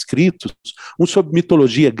 dicionários escritos, um sobre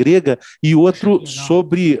mitologia grega e outro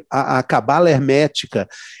sobre a cabala hermética.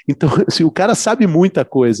 Então, assim, o cara sabe muita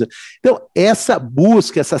coisa. Então, essa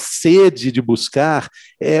busca, essa sede de buscar,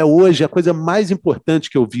 é hoje a coisa mais importante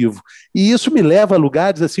que eu vivo. E isso me leva a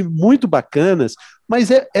lugares assim muito bacanas,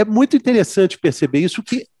 mas é muito interessante perceber isso,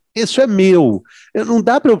 que isso é meu. Não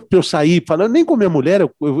dá para eu sair falando, nem com minha mulher,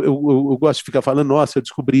 eu gosto de ficar falando, nossa, eu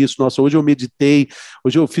descobri isso, nossa, hoje eu meditei,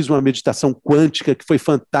 hoje eu fiz uma meditação quântica que foi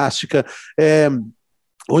fantástica,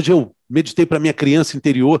 hoje eu meditei para minha criança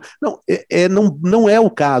interior. Não é o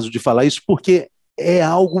caso de falar isso, porque é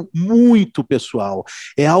algo muito pessoal,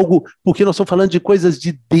 é algo porque nós estamos falando de coisas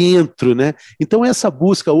de dentro, né? Então essa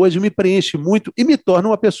busca hoje me preenche muito e me torna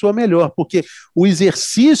uma pessoa melhor, porque o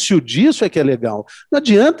exercício disso é que é legal. Não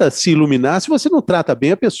adianta se iluminar se você não trata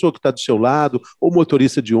bem a pessoa que está do seu lado, ou o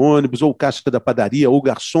motorista de ônibus, ou o caixa da padaria, ou o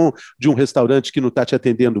garçom de um restaurante que não está te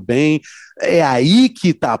atendendo bem. É aí que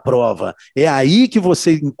está a prova, é aí que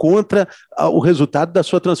você encontra o resultado da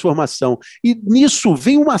sua transformação. E nisso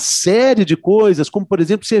vem uma série de coisas, como, por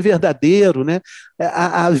exemplo, ser verdadeiro, né?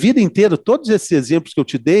 A vida inteira, todos esses exemplos que eu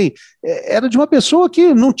te dei, era de uma pessoa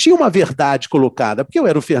que não tinha uma verdade colocada, porque eu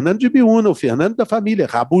era o Fernando de Biúna, o Fernando da família,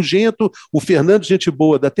 rabugento, o Fernando gente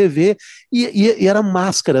boa da TV, e eram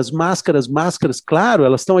máscaras, claro,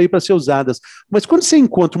 elas estão aí para ser usadas, mas quando você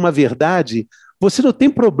encontra uma verdade, você não tem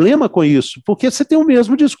problema com isso, porque você tem o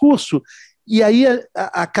mesmo discurso. E aí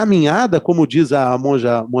a caminhada, como diz a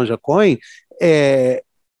Monja Coen, é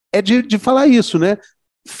de falar isso, né?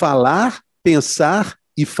 Falar, pensar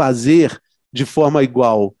e fazer de forma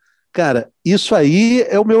igual. Cara, isso aí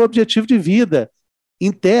é o meu objetivo de vida,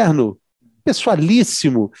 interno,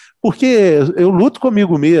 pessoalíssimo, porque eu luto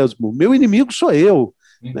comigo mesmo, meu inimigo sou eu,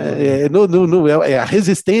 né? É a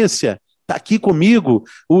resistência. Está aqui comigo,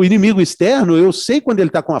 o inimigo externo, eu sei quando ele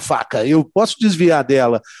está com a faca, eu posso desviar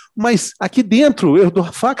dela, mas aqui dentro eu dou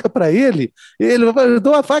a faca para ele, eu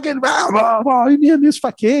dou a faca, ele me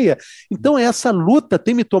esfaqueia. Então essa luta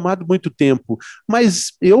tem me tomado muito tempo,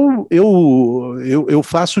 mas eu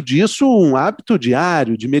faço disso um hábito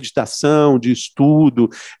diário de meditação, de estudo,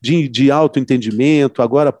 de autoentendimento.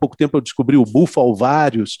 Agora há pouco tempo eu descobri o Bufo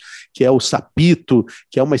Alvários, que é o sapito,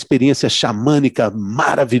 que é uma experiência xamânica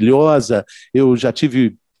maravilhosa. Eu já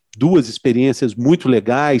tive 2 experiências muito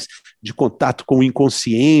legais de contato com o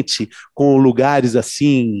inconsciente, com lugares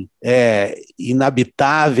assim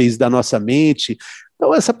inabitáveis da nossa mente.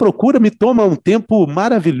 Então essa procura me toma um tempo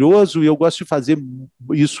maravilhoso e eu gosto de fazer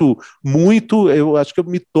isso muito. Eu acho que eu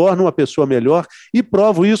me torno uma pessoa melhor e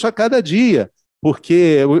provo isso a cada dia, porque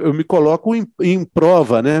eu me coloco em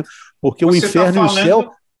prova, né? Porque o inferno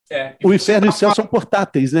e o céu, são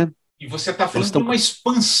portáteis, né? E você está falando de uma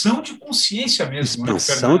expansão de consciência mesmo,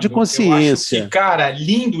 expansão de consciência. Eu acho que, cara,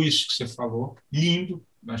 lindo isso que você falou, lindo.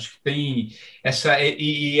 Acho que tem essa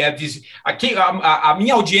aqui a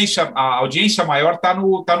minha audiência, a audiência maior está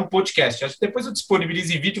no podcast. Acho que depois eu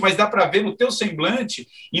disponibilizo em vídeo, mas dá para ver no teu semblante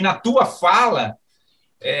e na tua fala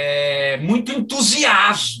muito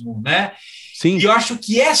entusiasmo, né? Sim. E eu acho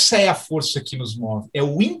que essa é a força que nos move, é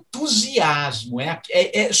o entusiasmo,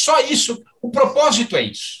 é só isso. O propósito é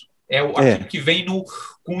isso. Aquilo que vem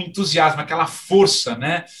com entusiasmo, aquela força,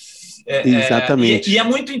 né? Exatamente. E é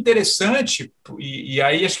muito interessante, e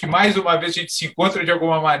aí acho que mais uma vez a gente se encontra de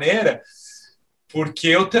alguma maneira, porque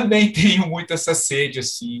eu também tenho muito essa sede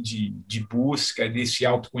assim, de busca, desse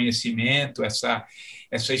autoconhecimento, essa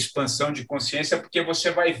expansão de consciência, porque você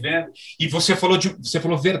vai vendo, e você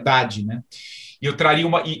falou verdade, né? E eu traria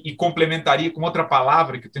e complementaria com outra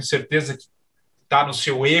palavra que eu tenho certeza que está no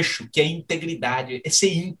seu eixo, que é integridade, é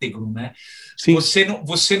ser íntegro, né? Sim. Você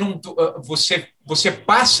você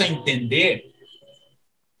passa a entender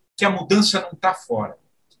que a mudança não está fora,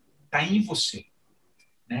 está em você.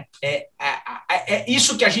 Né? É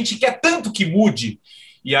isso que a gente quer tanto que mude.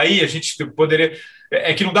 E aí a gente poderia...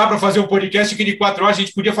 É que não dá para fazer um podcast que de 4 horas a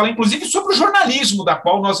gente podia falar, inclusive, sobre o jornalismo, da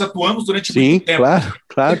qual nós atuamos durante muito tempo.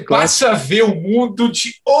 Claro. Você passa a ver o mundo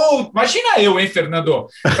de... Imagina eu, hein, Fernando?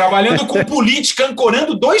 Trabalhando com política,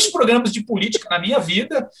 ancorando 2 programas de política na minha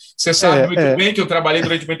vida. Você sabe muito bem que eu trabalhei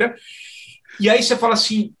durante muito tempo. E aí você fala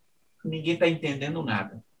assim, ninguém está entendendo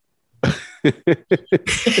nada.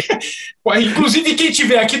 Inclusive quem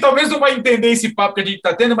estiver aqui talvez não vai entender esse papo que a gente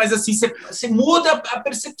está tendo, mas assim, você muda a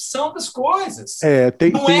percepção das coisas.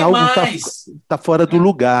 Tem algo que está fora do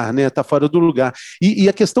lugar, né? Está fora do lugar. E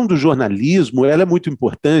a questão do jornalismo, ela é muito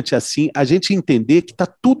importante, assim, a gente entender que está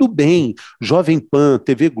tudo bem. Jovem Pan,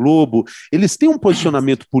 TV Globo, eles têm um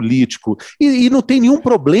posicionamento político e não tem nenhum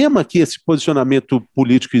problema que esse posicionamento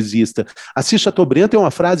político exista. Assis Chateaubriand tem uma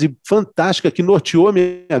frase fantástica que norteou a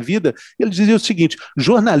minha vida. Ele dizia o seguinte: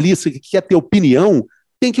 jornalista que quer ter opinião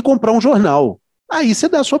tem que comprar um jornal. Aí você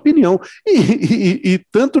dá a sua opinião. E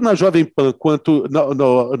tanto na Jovem Pan quanto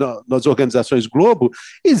nas organizações Globo,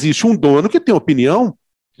 existe um dono que tem opinião.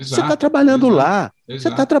 Exato, você está trabalhando lá. Exato. Você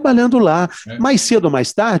está trabalhando lá. Mais cedo ou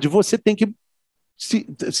mais tarde, você tem que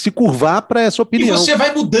se curvar para essa opinião. E você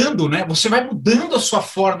vai mudando, né? Você vai mudando a sua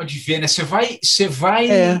forma de ver, né? Você vai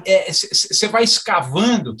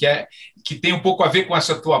escavando, que tem um pouco a ver com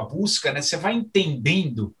essa tua busca, né? Você vai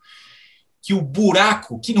entendendo que o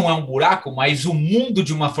buraco, que não é um buraco, mas o mundo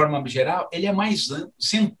de uma forma geral, ele é mais amplo,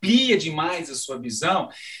 você amplia demais a sua visão.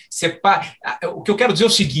 O que eu quero dizer é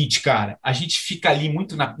o seguinte, cara, a gente fica ali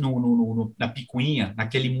muito na picuinha,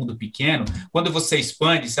 naquele mundo pequeno. Quando você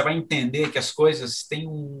expande, você vai entender que as coisas têm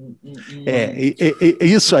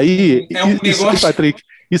isso aí, negócio... Isso aí, Patrick,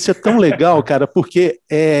 isso é tão legal, cara, porque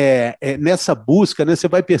nessa busca, né, você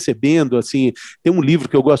vai percebendo, assim, tem um livro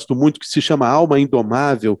que eu gosto muito que se chama Alma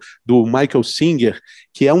Indomável, do Michael Singer,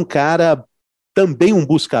 que é um cara, também um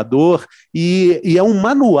buscador, e é um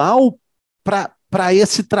manual para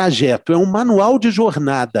esse trajeto, é um manual de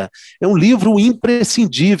jornada, é um livro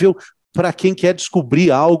imprescindível para quem quer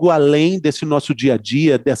descobrir algo além desse nosso dia a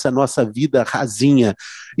dia, dessa nossa vida rasinha.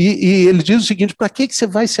 E ele diz o seguinte: para que você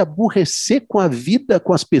vai se aborrecer com a vida,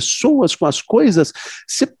 com as pessoas, com as coisas?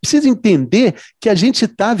 Você precisa entender que a gente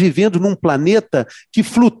está vivendo num planeta que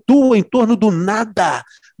flutua em torno do nada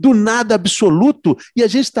absoluto, e a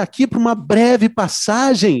gente está aqui para uma breve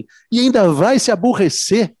passagem e ainda vai se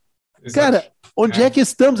aborrecer. Exato. Cara, onde é que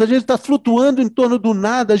estamos? A gente está flutuando em torno do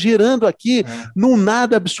nada, girando aqui num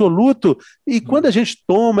nada absoluto. E quando a gente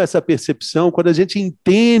toma essa percepção, quando a gente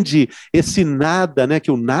entende esse nada, né, que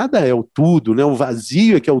o nada é o tudo, né, o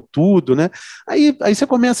vazio é que é o tudo, né, aí você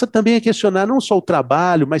começa também a questionar não só o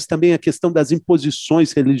trabalho, mas também a questão das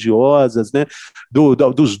imposições religiosas, né,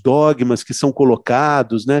 dos dogmas que são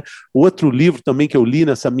colocados, né. Outro livro também que eu li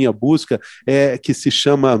nessa minha busca que se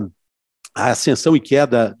chama A Ascensão e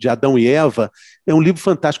Queda de Adão e Eva, é um livro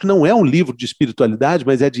fantástico, não é um livro de espiritualidade,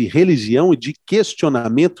 mas é de religião e de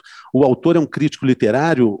questionamento. O autor é um crítico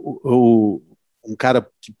literário, um cara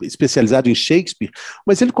especializado em Shakespeare,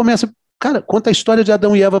 mas ele começa... Cara, conta a história de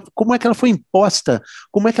Adão e Eva, como é que ela foi imposta,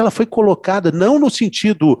 como é que ela foi colocada, não no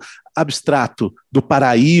sentido abstrato do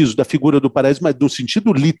paraíso, da figura do paraíso, mas no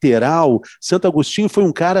sentido literal. Santo Agostinho foi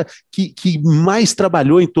um cara que mais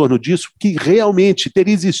trabalhou em torno disso, que realmente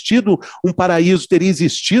teria existido um paraíso, teria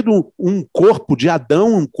existido um corpo de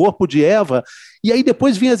Adão, um corpo de Eva, e aí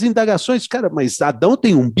depois vinham as indagações, cara, mas Adão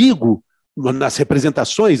tem umbigo? Nas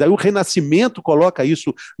representações, aí o Renascimento coloca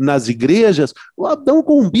isso nas igrejas, o Adão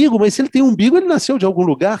com umbigo, mas se ele tem umbigo, ele nasceu de algum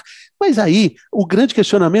lugar. Mas aí, o grande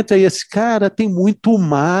questionamento é esse: cara, tem muito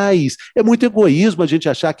mais, é muito egoísmo a gente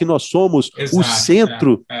achar que nós somos o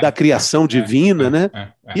centro da criação divina, né?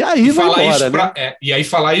 E aí vai embora, né? E aí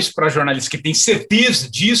falar isso para jornalistas que têm certeza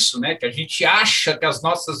disso, né? Que a gente acha que as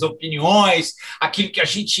nossas opiniões, aquilo que a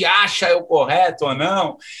gente acha é o correto ou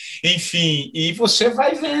não, enfim, e você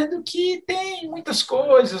vai vendo que tem muitas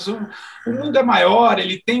coisas, o mundo é maior,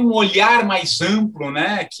 ele tem um olhar mais amplo,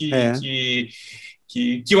 né? Que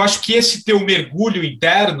eu acho que esse teu mergulho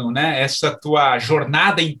interno, né? Essa tua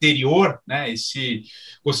jornada interior, né?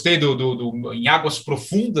 Gostei do em águas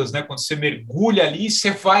profundas, né? Quando você mergulha ali,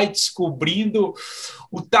 você vai descobrindo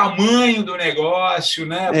o tamanho do negócio,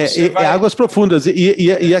 né? Águas profundas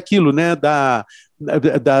e aquilo, né? Da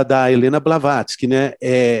Helena Blavatsky, né?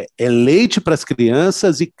 É leite para as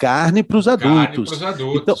crianças e carne para os adultos.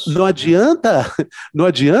 Então, não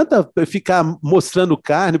adianta ficar mostrando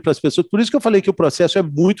carne para as pessoas. Por isso que eu falei que o processo é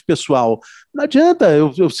muito pessoal, Não adianta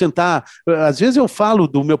eu sentar. Às vezes eu falo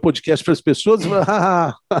do meu podcast para as pessoas,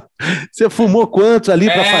 você fumou quanto ali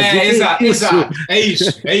para fazer? Exato, é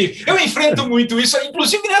isso. Eu enfrento muito isso,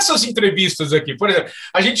 inclusive nessas entrevistas aqui. Por exemplo,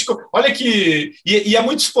 a gente, olha que, e é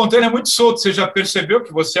muito espontâneo, é muito solto, você já percebeu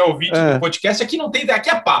que você é ouvinte do podcast, aqui não tem, aqui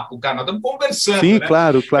é papo, cara, nós estamos conversando. Sim, né?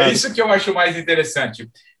 claro. É isso que eu acho mais interessante.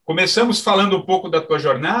 Começamos falando um pouco da tua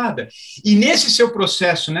jornada, e nesse seu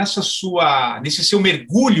processo, nesse seu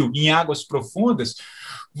mergulho em águas profundas,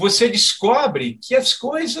 você descobre que as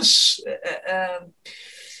coisas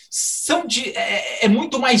são é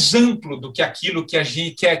muito mais amplo do que aquilo que a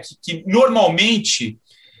gente que normalmente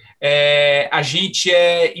a gente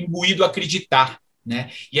é imbuído a acreditar, né?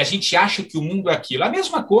 E a gente acha que o mundo é aquilo. A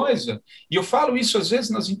mesma coisa, e eu falo isso às vezes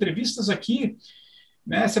nas entrevistas aqui,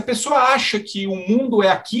 né? Se a pessoa acha que o mundo é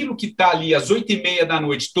aquilo que está ali às 8h30 da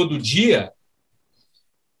noite todo dia,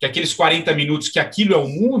 que aqueles 40 minutos, que aquilo é o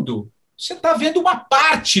mundo, você está vendo uma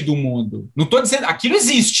parte do mundo. Não estou dizendo, aquilo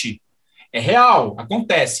existe, é real,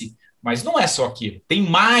 acontece, mas não é só aquilo, tem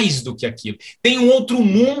mais do que aquilo. Tem um outro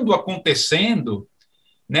mundo acontecendo,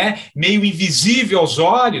 né? Meio invisível aos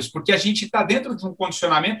olhos, porque a gente está dentro de um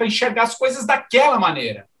condicionamento para enxergar as coisas daquela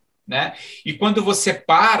maneira. Né? E quando você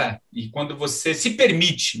para, e quando você se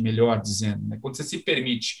permite, melhor dizendo, né? Quando você se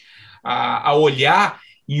permite a olhar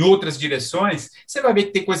em outras direções, você vai ver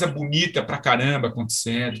que tem coisa bonita pra caramba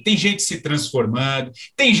acontecendo, tem gente se transformando,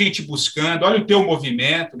 tem gente buscando, olha o teu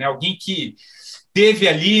movimento, né? Alguém que teve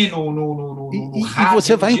ali no rádio. E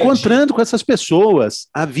você vai encontrando com essas pessoas.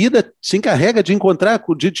 A vida se encarrega de encontrar,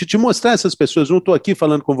 de te mostrar essas pessoas. Não estou aqui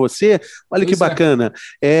falando com você, olha que bacana.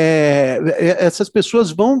 Essas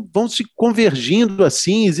pessoas vão se convergindo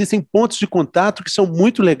assim, existem pontos de contato que são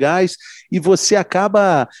muito legais e você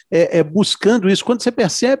acaba buscando isso. Quando você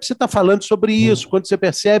percebe, você está falando sobre isso. Quando você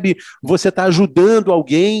percebe, você está ajudando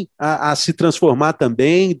alguém a se transformar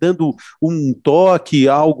também, dando um toque,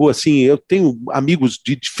 algo assim. Eu tenho amigos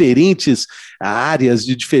de diferentes áreas,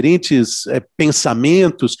 de diferentes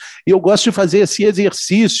pensamentos, e eu gosto de fazer esse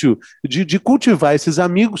exercício de cultivar esses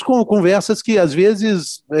amigos com conversas que às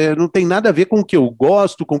vezes não tem nada a ver com o que eu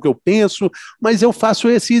gosto, com o que eu penso, mas eu faço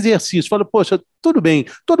esse exercício, falo, poxa, tudo bem,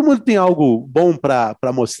 todo mundo tem algo bom para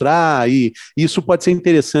mostrar, e isso pode ser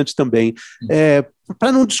interessante também. Para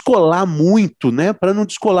não descolar muito, né? Para não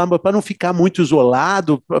descolar, para não ficar muito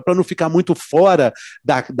isolado, para não ficar muito fora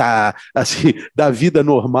da vida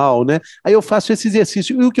normal, né? Aí eu faço esse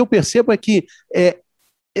exercício, e o que eu percebo é que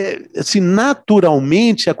assim,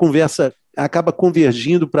 naturalmente a conversa acaba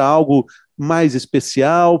convergindo para algo mais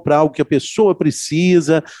especial, para algo que a pessoa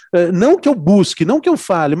precisa, não que eu busque, não que eu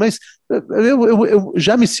fale, mas eu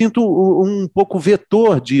já me sinto um pouco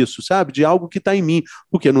vetor disso, sabe? De algo que está em mim,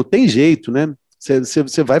 porque não tem jeito, né?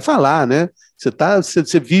 Você vai falar, né?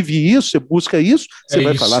 Você vive isso, você busca isso, você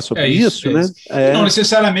vai falar sobre isso, né? Não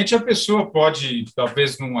necessariamente a pessoa pode,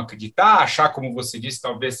 talvez, não acreditar, achar, como você disse,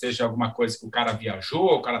 talvez seja alguma coisa que o cara viajou,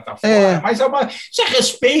 o cara está fora, mas você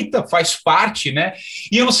respeita, faz parte, né?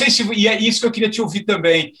 E eu não sei se... E é isso que eu queria te ouvir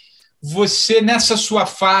também. Você, nessa sua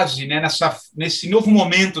fase, né, nesse novo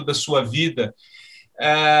momento da sua vida,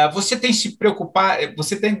 você tem se preocupado,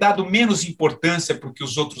 você tem dado menos importância para o que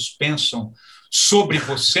os outros pensam sobre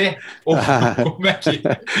você? Ou como é que...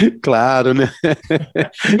 Claro, né?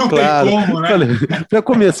 Não claro. Tem como, né? Para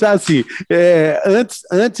começar, assim,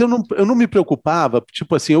 antes eu não me preocupava,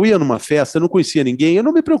 tipo assim, eu ia numa festa, eu não conhecia ninguém, eu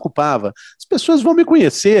não me preocupava. As pessoas vão me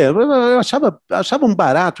conhecer, eu achava um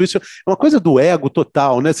barato, isso é uma coisa do ego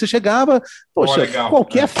total, né? Você chegava, poxa,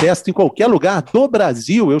 qualquer festa, em qualquer lugar do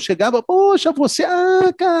Brasil, eu chegava, poxa, você,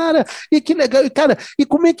 cara, e que legal, cara, e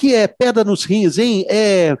como é que é pedra nos rins, hein?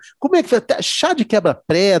 Como é que chá de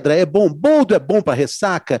quebra-pedra é bom? Boldo é bom para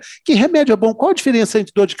ressaca? Que remédio é bom? Qual a diferença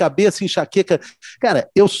entre dor de cabeça e enxaqueca? Cara,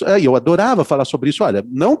 eu adorava falar sobre isso. Olha,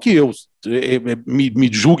 não que eu me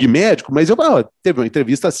julgue médico, mas eu teve uma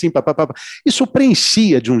entrevista assim, isso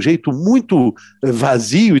preenchia de um jeito muito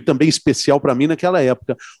vazio e também especial para mim naquela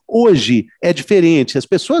época. Hoje é diferente, as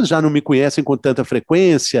pessoas já não me conhecem com tanta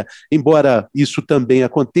frequência, embora isso também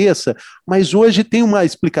aconteça, mas hoje tem uma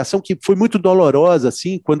explicação que foi muito dolorosa,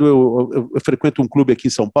 assim, quando eu frequento um clube aqui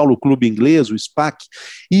em São Paulo, o clube inglês, o SPAC,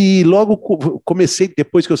 e logo comecei,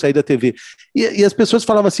 depois que eu saí da TV, e as pessoas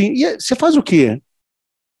falavam assim, e você faz o quê?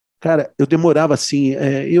 Cara, eu demorava assim,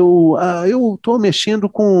 eu estou mexendo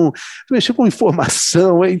com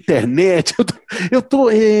informação, internet,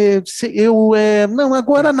 não,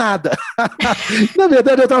 agora nada. Na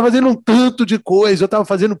verdade, eu estava fazendo um tanto de coisa, eu estava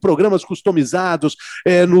fazendo programas customizados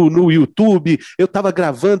no YouTube, eu estava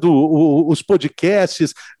gravando os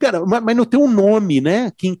podcasts, cara, mas não tem um nome,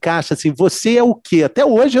 né, que encaixa assim, você é o quê? Até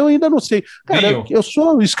hoje eu ainda não sei. Cara, eu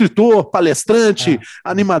sou escritor, palestrante,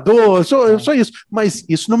 animador, eu sou isso, mas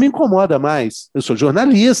isso não me incomoda mais. Eu sou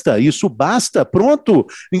jornalista, isso basta, pronto.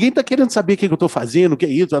 Ninguém está querendo saber o que eu estou fazendo, o que é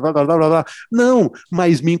isso, blá, blá, blá, blá. Não,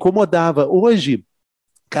 mas me incomodava. Hoje,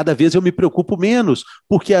 cada vez eu me preocupo menos,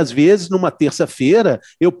 porque às vezes numa terça-feira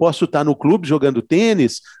eu posso estar no clube jogando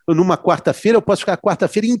tênis, numa quarta-feira eu posso ficar a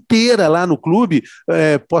quarta-feira inteira lá no clube,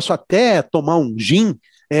 posso até tomar um gin,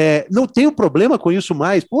 não tenho problema com isso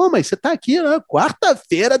mais. Pô, mas você está aqui na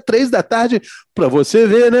quarta-feira, 3 da tarde, para você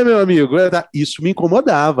ver, né, meu amigo? Isso me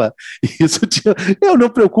incomodava. Eu não me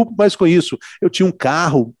preocupo mais com isso. Eu tinha um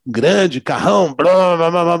carro, um grande carrão, blá, blá,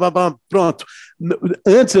 blá, blá, blá, pronto.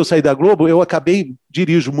 Antes de eu sair da Globo,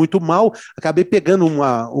 dirijo muito mal, acabei pegando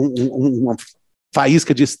uma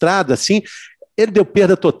faísca de estrada, assim, ele deu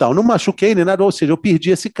perda total, não machuquei nem nada, ou seja, eu perdi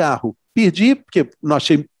esse carro. Perdi, porque não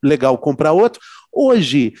achei legal comprar outro.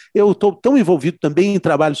 Hoje, eu estou tão envolvido também em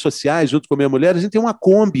trabalhos sociais, junto com a minha mulher, a gente tem uma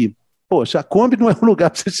Kombi. Poxa, a Kombi não é um lugar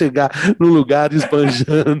para você chegar num lugar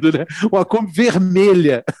esbanjando, né? Uma Kombi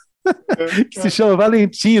vermelha, que se chama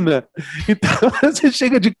Valentina. Então, você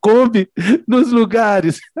chega de Kombi nos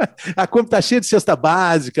lugares. A Kombi está cheia de cesta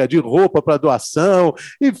básica, de roupa para doação,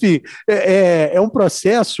 enfim, é um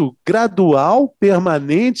processo gradual,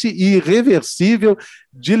 permanente e irreversível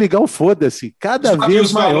de ligar o foda-se, cada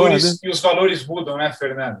vez maior. Né? E os valores mudam, né,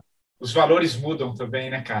 Fernando? Os valores mudam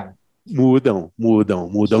também, né, cara? Mudam.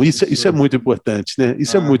 Isso é muito importante, né?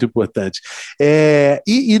 Isso é muito importante.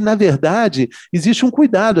 Na verdade, existe um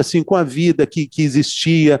cuidado assim com a vida que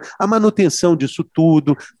existia, a manutenção disso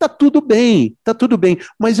tudo. Tá tudo bem,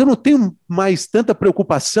 mas eu não tenho mais tanta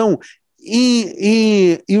preocupação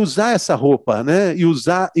em usar essa roupa, né? E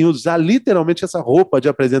usar literalmente essa roupa de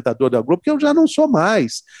apresentador da Globo, porque eu já não sou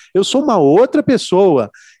mais. Eu sou uma outra pessoa.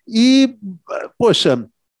 E, poxa,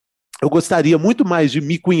 eu gostaria muito mais de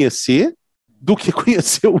me conhecer do que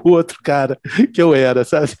conhecer o outro cara que eu era,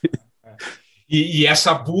 sabe? E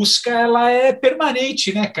essa busca, ela é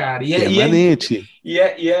permanente, né, cara? Permanente. E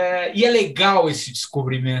é legal esse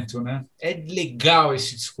descobrimento, né? É legal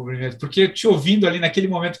esse descobrimento, porque te ouvindo ali naquele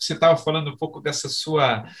momento que você estava falando um pouco dessa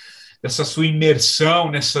sua imersão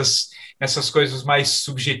nessas coisas mais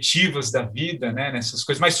subjetivas da vida, né? Nessas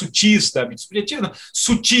coisas mais sutis da vida. Subjetiva não,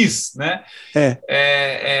 sutis, né?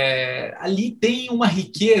 Ali tem uma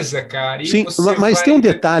riqueza, cara. Sim, mas tem um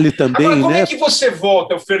detalhe também. Agora, como é que você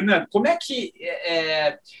volta, Fernando? Como é que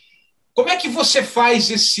você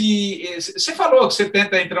faz esse... Você falou que você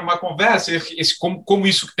tenta entrar numa conversa, como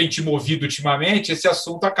isso que tem te movido ultimamente, esse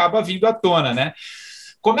assunto acaba vindo à tona, né?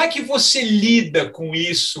 Como é que você lida com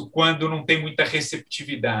isso quando não tem muita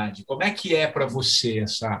receptividade? Como é que é para você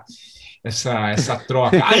essa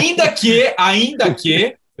troca? Ainda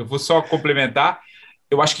que, eu vou só complementar,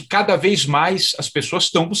 eu acho que cada vez mais as pessoas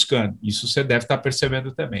estão buscando. Isso você deve estar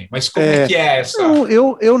percebendo também. Mas como é que é essa...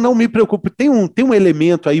 Eu não me preocupo. Tem um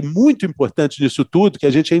elemento aí muito importante nisso tudo, que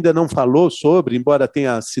a gente ainda não falou sobre, embora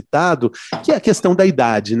tenha citado, que é a questão da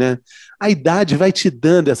idade, né? A idade vai te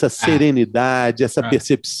dando essa serenidade, essa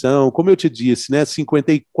percepção. Como eu te disse, né?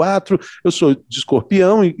 54, eu sou de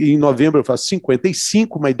Escorpião, e em novembro eu faço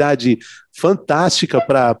 55, uma idade fantástica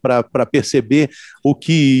para perceber o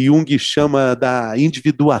que Jung chama da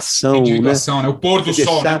individuação. Individuação, né? O pôr do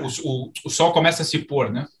sol, né? O sol começa a se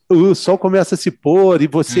pôr, né? O sol começa a se pôr e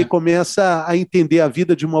você começa a entender a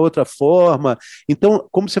vida de uma outra forma. Então,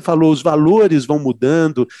 como você falou, os valores vão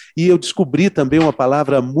mudando, e eu descobri também uma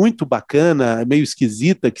palavra muito bacana, meio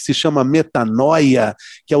esquisita, que se chama metanoia,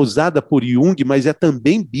 que é usada por Jung, mas é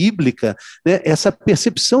também bíblica, né? Essa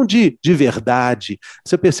percepção de verdade,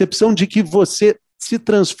 essa percepção de que você se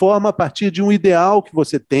transforma a partir de um ideal que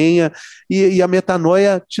você tenha, e a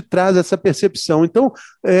metanoia te traz essa percepção. Então,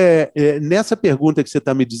 nessa pergunta que você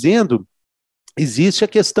está me dizendo, existe a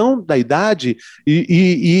questão da idade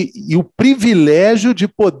e o privilégio de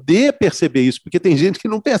poder perceber isso, porque tem gente que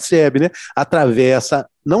não percebe, né? Atravessa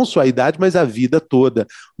não só a idade, mas a vida toda.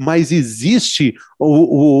 Mas existe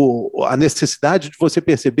a necessidade de você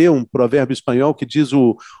perceber um provérbio espanhol que diz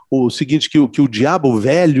o seguinte, que o diabo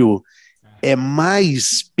velho, é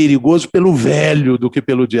mais perigoso pelo velho do que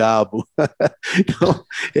pelo diabo. Então,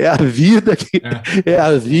 é a vida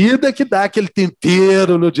que dá aquele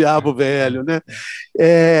tempero no diabo velho, né?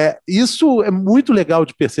 Isso é muito legal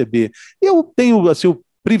de perceber. Eu tenho assim, o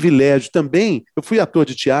privilégio também, eu fui ator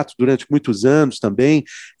de teatro durante muitos anos também,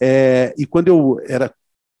 e quando eu era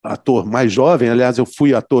ator mais jovem, aliás, eu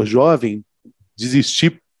fui ator jovem,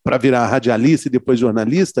 desisti para virar radialista e depois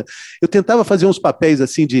jornalista, eu tentava fazer uns papéis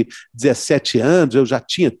assim de 17 anos, eu já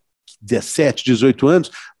tinha 17, 18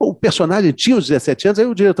 anos, o personagem tinha os 17 anos, aí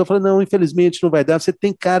o diretor falou, não, infelizmente não vai dar, você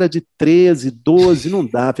tem cara de 13, 12, não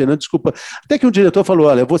dá, Fernando, desculpa. Até que o diretor falou,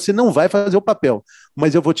 olha, você não vai fazer o papel,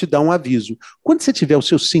 mas eu vou te dar um aviso. Quando você tiver os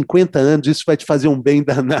seus 50 anos, isso vai te fazer um bem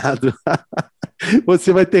danado.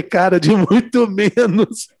 Você vai ter cara de muito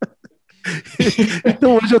menos.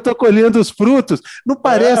 Então hoje eu estou colhendo os frutos. Não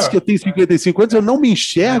parece que eu tenho 55 anos, eu não me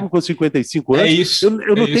enxergo com 55 anos.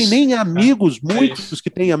 Eu não tenho nem amigos, muitos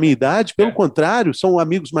que têm a minha idade, pelo contrário, são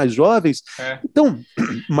amigos mais jovens. Então,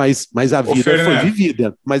 mas a vida foi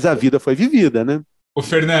vivida. Mas a vida foi vivida, né? Ô,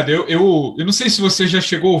 Fernando, eu não sei se você já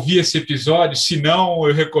chegou a ouvir esse episódio, se não,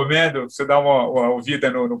 eu recomendo você dar uma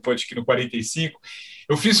ouvida no podcast no 45.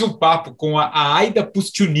 Eu fiz um papo com a Aida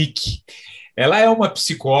Pustiunik. Ela é uma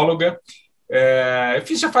psicóloga, eu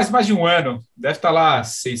fiz já faz mais de um ano, deve estar lá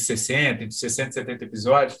 60, 70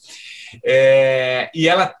 episódios, e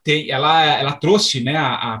ela trouxe, né,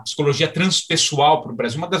 a psicologia transpessoal para o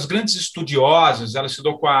Brasil, uma das grandes estudiosas. Ela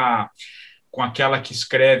estudou com aquela que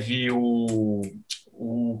escreve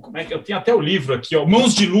como é que eu tenho até o livro aqui, ó,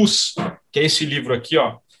 Mãos de Luz, que é esse livro aqui,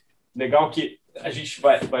 ó, legal, que a gente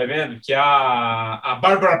vai vendo, que é a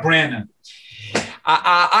Barbara Brennan.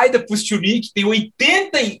 A Aida Pustiunik tem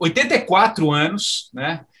 84 anos,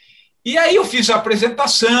 né? E aí eu fiz a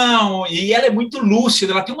apresentação, e ela é muito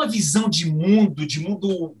lúcida, ela tem uma visão de mundo,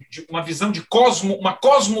 uma visão de uma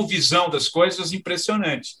cosmovisão das coisas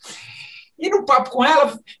impressionante. E no papo com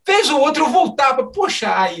ela, vez ou outra eu voltava,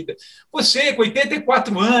 poxa, Aida, você com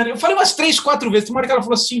 84 anos, eu falei umas 3, 4 vezes, tem uma hora que ela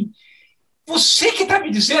falou assim, você que está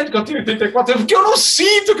me dizendo que eu tenho 84 anos, porque eu não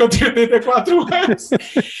sinto que eu tenho 84 anos.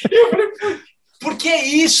 Eu falei, porque é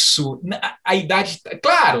isso, a idade...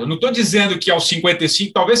 Claro, não estou dizendo que aos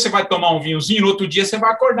 55, talvez você vai tomar um vinhozinho, no outro dia você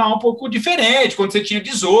vai acordar um pouco diferente, quando você tinha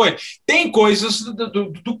 18. Tem coisas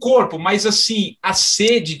do corpo, mas assim, a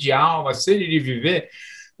sede de alma, a sede de viver,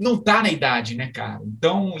 não está na idade, né, cara?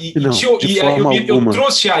 Então, eu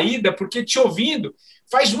trouxe a Ida porque te ouvindo,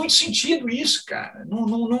 faz muito sentido isso, cara.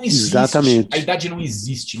 Não existe. Exatamente. A idade não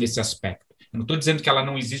existe nesse aspecto. Eu não estou dizendo que ela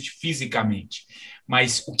não existe fisicamente,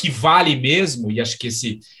 mas o que vale mesmo, e acho que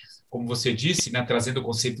como você disse, né, trazendo o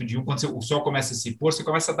conceito de quando o sol começa a se pôr, você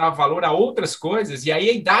começa a dar valor a outras coisas, e aí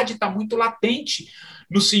a idade está muito latente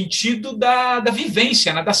no sentido da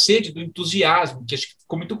vivência, né, da sede, do entusiasmo, que acho que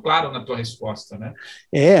ficou muito claro na tua resposta, né?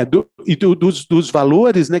 Dos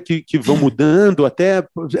valores, né, que vão mudando, até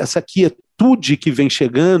essa quietude que vem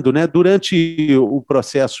chegando, né, durante o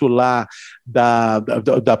processo lá da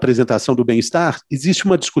apresentação do bem-estar, existe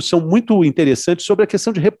uma discussão muito interessante sobre a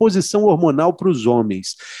questão de reposição hormonal para os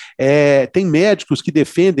homens. Tem médicos que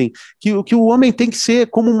defendem que o homem tem que ser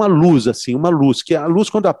como uma luz, assim, uma luz, que a luz,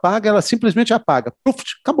 quando apaga, ela simplesmente apaga. Puf,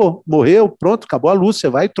 acabou, morreu, pronto, acabou a luz, você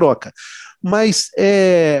vai e troca. Mas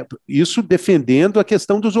isso defendendo a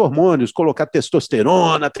questão dos hormônios, colocar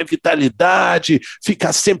testosterona, ter vitalidade,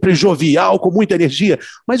 ficar sempre jovial, com muita energia.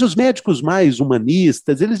 Mas os médicos mais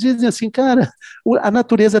humanistas, eles dizem assim, cara, a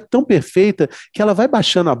natureza é tão perfeita que ela vai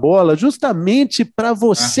baixando a bola justamente para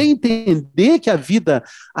você entender que a vida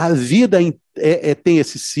tem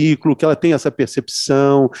esse ciclo, que ela tem essa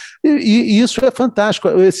percepção, e isso é fantástico.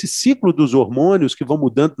 Esse ciclo dos hormônios que vão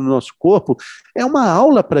mudando no nosso corpo é uma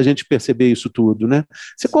aula para a gente perceber isso tudo, né?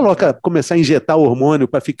 Você começar a injetar hormônio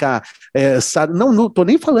para ficar, não estou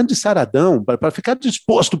nem falando de saradão, para ficar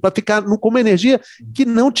disposto, para ficar com uma energia que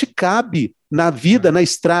não te cabe na vida, na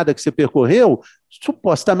estrada que você percorreu,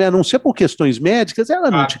 supostamente, a não ser por questões médicas,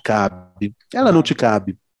 ela não te cabe, não te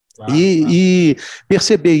cabe. E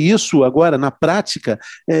perceber isso agora na prática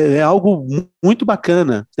é algo muito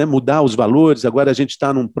bacana, né? Mudar os valores. Agora a gente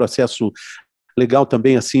está num processo legal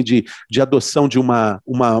também assim de adoção de uma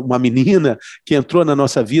menina que entrou na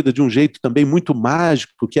nossa vida de um jeito também muito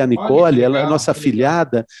mágico, que é a Nicole. Ela é a nossa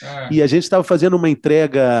afilhada, e a gente estava fazendo uma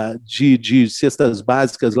entrega de cestas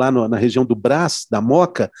básicas lá na região do Brás, da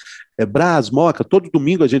Moca, Brás, Moca, todo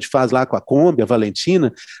domingo a gente faz lá com a Kombi, a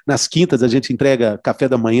Valentina. Nas quintas a gente entrega café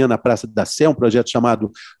da manhã na Praça da Sé, um projeto chamado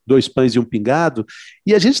 2 Pães e um Pingado,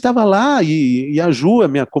 e a gente estava lá, e a Ju, a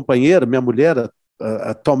minha companheira, minha mulher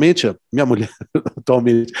atualmente, minha mulher,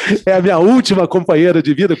 atualmente, é a minha última companheira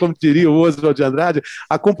de vida, como diria o Oswald de Andrade,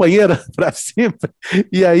 a companheira para sempre.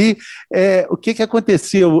 E aí, o que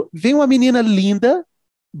aconteceu? Vem uma menina linda,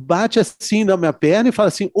 bate assim na minha perna e fala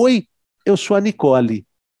assim: oi, eu sou a Nicole,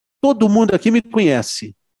 todo mundo aqui me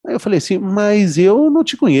conhece. Aí eu falei assim: mas eu não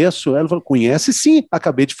te conheço. Ela falou: conhece sim,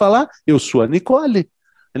 acabei de falar, eu sou a Nicole.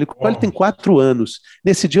 A Nicole tem 4 anos.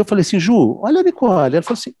 Nesse dia eu falei assim: Ju, olha a Nicole. Ela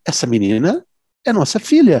falou assim: essa menina é nossa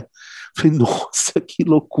filha. Eu falei: nossa, que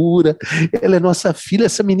loucura, ela é nossa filha,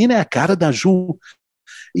 essa menina é a cara da Ju.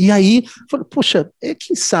 E aí, falei, poxa,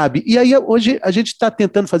 quem sabe? E aí hoje a gente está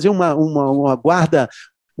tentando fazer uma guarda,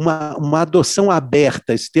 uma adoção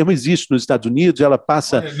aberta. Esse termo existe nos Estados Unidos, ela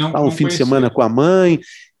passa um fim de semana com a mãe,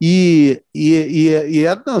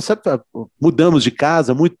 sabe, mudamos de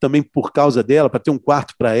casa muito também por causa dela, para ter um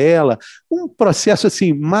quarto para ela, um processo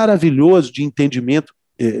assim maravilhoso de entendimento.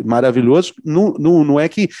 Maravilhoso, não é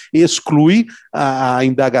que exclui a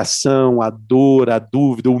indagação, a dor, a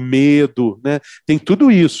dúvida, o medo, né? Tem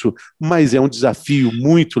tudo isso, mas é um desafio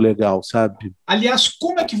muito legal, sabe? Aliás,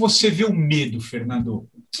 como é que você vê o medo, Fernando?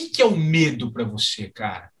 O que é o medo para você,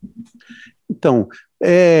 cara? Então,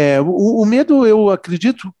 o medo, eu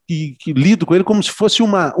acredito que lido com ele como se fosse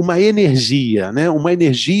uma energia, né? Uma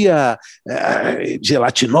energia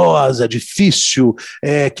gelatinosa, difícil,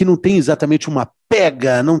 que não tem exatamente uma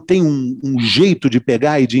pega, não tem um jeito de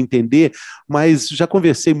pegar e de entender, mas já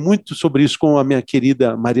conversei muito sobre isso com a minha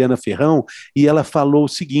querida Mariana Ferrão, e ela falou o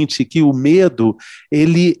seguinte, que o medo,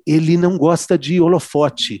 ele não gosta de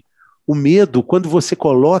holofote. O medo, quando você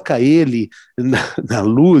coloca ele na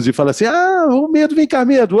luz e fala assim: o medo, vem cá,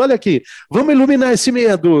 medo, olha aqui, vamos iluminar esse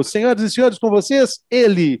medo, senhoras e senhores, com vocês,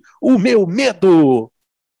 ele, o meu medo.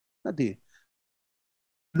 Cadê?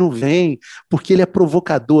 Não vem, porque ele é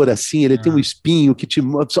provocador, assim, ele tem um espinho que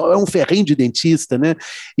é um ferrinho de dentista, né?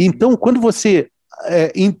 Então, quando você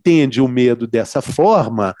entende o medo dessa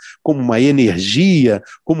forma, como uma energia,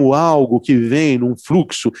 como algo que vem num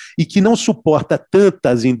fluxo e que não suporta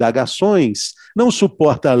tantas indagações, não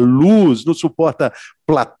suporta luz, não suporta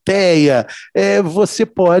plateia, você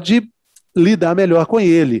pode lidar melhor com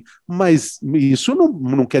ele, mas isso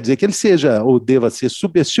não quer dizer que ele seja ou deva ser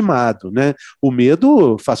subestimado, né? O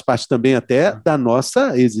medo faz parte também até da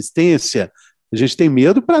nossa existência. A gente tem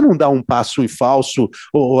medo para não dar um passo em falso,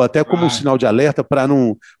 ou até como um sinal de alerta para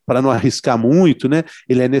não arriscar muito, né?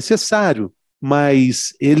 Ele é necessário,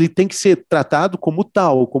 mas ele tem que ser tratado como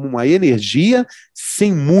tal, como uma energia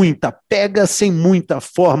sem muita pega, sem muita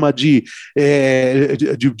forma de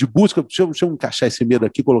busca. Deixa eu encaixar esse medo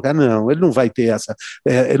aqui, colocar. Não, ele não vai ter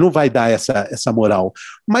ele não vai dar essa moral.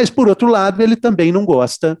 Mas, por outro lado, ele também não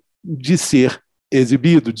gosta de ser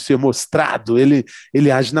exibido, de ser mostrado. Ele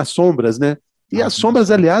age nas sombras, né? E as sombras,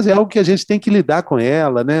 aliás, é algo que a gente tem que lidar com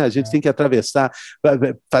ela, né? A gente tem que atravessar,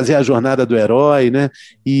 fazer a jornada do herói, né?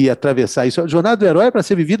 E atravessar isso. A jornada do herói é para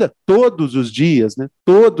ser vivida todos os dias, né?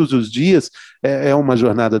 Todos os dias é uma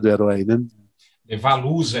jornada do herói, né? Levar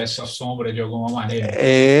luz a essa sombra de alguma maneira.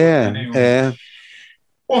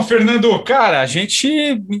 Bom, Fernando, cara, a gente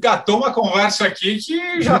engatou uma conversa aqui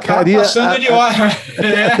que já está passando de hora.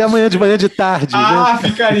 Até amanhã de manhã de tarde. Né?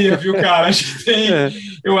 Ficaria, viu, cara?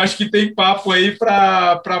 Eu acho que tem papo aí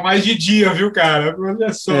para mais de dia, viu, cara?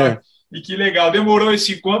 Olha só, e que legal. Demorou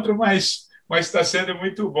esse encontro, mas está sendo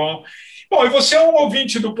muito bom. Bom, e você é um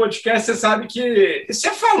ouvinte do podcast, você sabe que você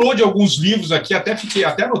falou de alguns livros aqui, até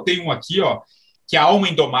anotei um aqui, ó, que é A Alma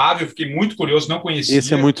Indomável, fiquei muito curioso, não conhecia.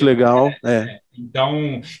 Esse é muito legal.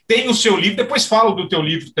 Então, tem o seu livro, depois falo do teu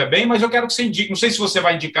livro também, mas eu quero que você indique, não sei se você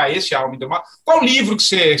vai indicar esse, A Alma Indomável, qual livro que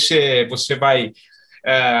você vai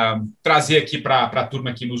trazer aqui para a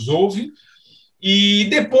turma que nos ouve, e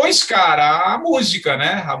depois, cara, a música,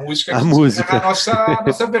 né? A música a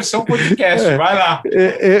nossa versão podcast, vai lá.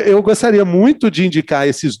 Eu gostaria muito de indicar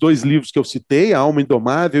esses 2 livros que eu citei, A Alma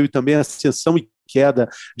Indomável e também A Ascensão e Queda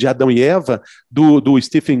de Adão e Eva, do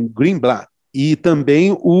Stephen Greenblatt, e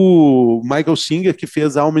também o Michael Singer, que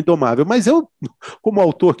fez A Alma Indomável. Mas eu, como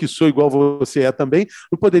autor que sou, igual você é também,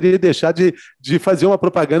 não poderia deixar de fazer uma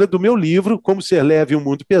propaganda do meu livro, Como Ser Leve em um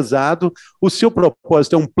Mundo Pesado. O seu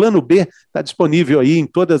propósito é um plano B, está disponível aí em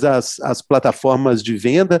todas as plataformas de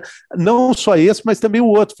venda, não só esse, mas também o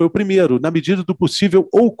outro, foi o primeiro, Na Medida do Possível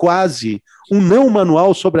ou Quase, um não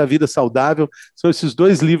manual sobre a vida saudável. São esses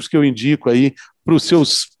 2 livros que eu indico aí para os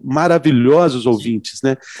seus maravilhosos ouvintes,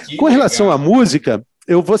 né? Com relação à música,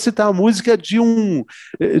 eu vou citar a música de um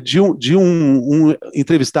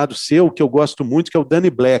entrevistado seu que eu gosto muito, que é o Danny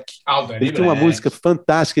Black. Ele tem uma música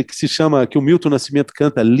fantástica que o Milton Nascimento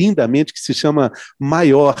canta lindamente, que se chama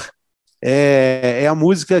Maior. É a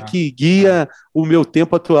música que guia o meu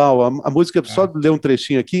tempo atual. A música, só ler um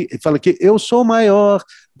trechinho aqui, fala que eu sou maior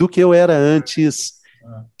do que eu era antes,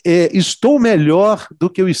 estou melhor do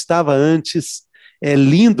que eu estava antes. É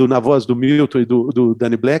lindo na voz do Milton e do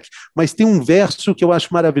Danny Black, mas tem um verso que eu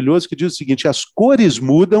acho maravilhoso que diz o seguinte: as cores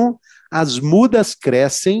mudam, as mudas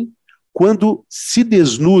crescem quando se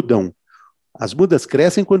desnudam. As mudas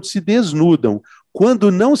crescem quando se desnudam,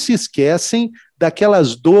 quando não se esquecem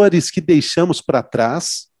daquelas dores que deixamos para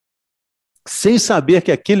trás, sem saber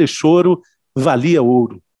que aquele choro valia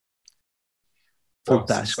ouro.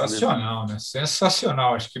 Fantástico. Sensacional, né?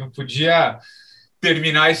 Sensacional. Acho que não podia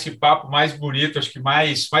terminar esse papo mais bonito, acho que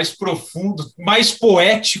mais profundo, mais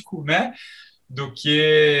poético, né? Do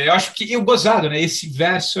que... Eu acho que... gozado, né? Esse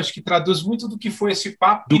verso, acho que traduz muito do que foi esse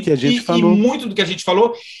papo. Do que a gente falou. E muito do que a gente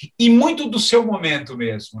falou, e muito do seu momento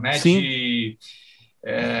mesmo, né? Sim.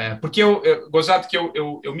 Porque gozado que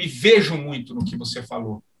eu me vejo muito no que você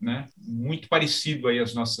falou, né? Muito parecido aí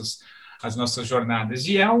as nossas jornadas.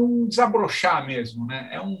 E é um desabrochar mesmo, né?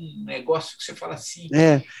 É um negócio que você fala assim...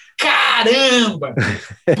 Caramba!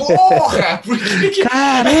 Porra!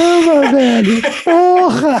 Caramba, velho!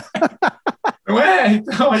 Porra! Não é?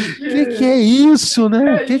 Então, acho que é isso,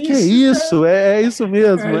 né? Que é isso? É isso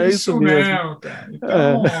mesmo, é isso mesmo. Cara.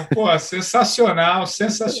 Então, sensacional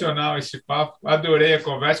esse papo. Adorei a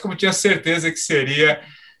conversa, como tinha certeza que seria,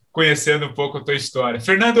 conhecendo um pouco a tua história.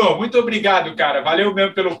 Fernando, muito obrigado, cara. Valeu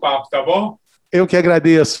mesmo pelo papo, tá bom? Eu que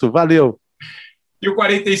agradeço. Valeu. E o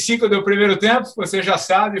 45 do primeiro tempo, você já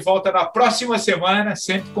sabe, volta na próxima semana,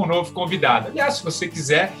 sempre com um novo convidado. Aliás, se você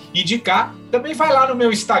quiser indicar, também vai lá no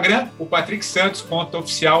meu Instagram, o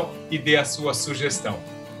patricksantos.oficial, e dê a sua sugestão.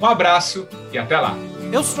 Um abraço e até lá.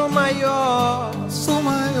 Eu sou maior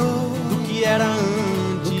do que era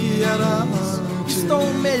antes, estou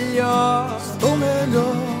melhor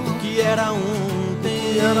do que era ontem.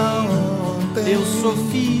 Eu sou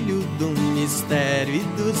filho do mistério e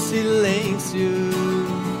do silêncio.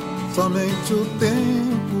 Somente o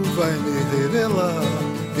tempo vai me revelar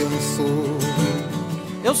quem sou.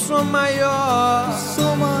 Eu sou maior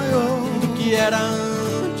do que era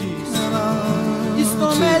antes.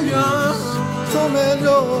 Estou melhor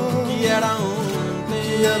do que era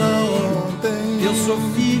ontem. Eu sou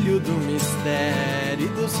filho do mistério e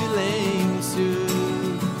do silêncio.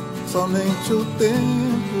 Somente o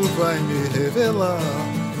tempo vai me revelar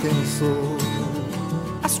quem sou.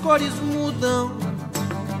 As cores mudam,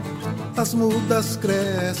 as mudas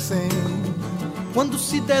crescem quando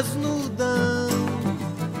se desnudam,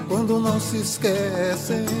 quando não se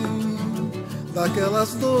esquecem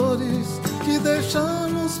daquelas dores que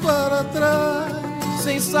deixamos para trás,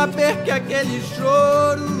 sem saber que aquele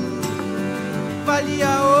choro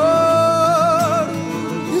valia ouro.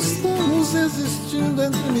 Estamos existindo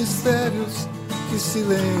entre mistérios e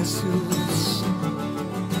silêncios,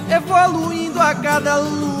 evoluindo a cada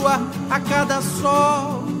lua, a cada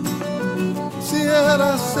sol. Se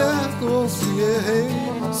era certo ou se errei,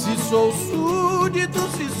 se sou súdito,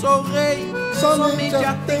 se sou rei, somente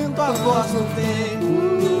atento à voz do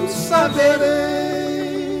tempo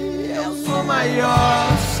saberei. Eu sou maior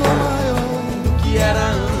do que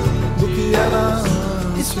era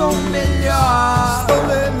antes, estou melhor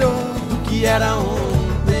do que era ontem.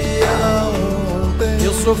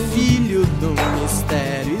 Eu sou filho do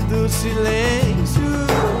mistério e do silêncio.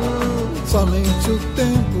 Somente o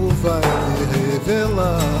tempo vai me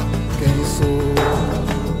revelar quem sou.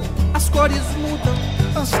 As cores mudam,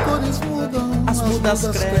 as mudas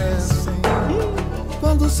crescem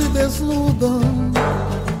quando se desnudam,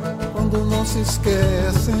 quando não se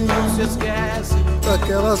esquecem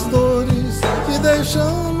daquelas dores que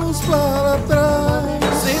deixamos para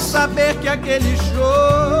trás, sem saber que aquele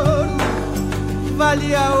choro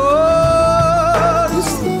valia ouro.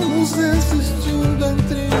 Estamos existindo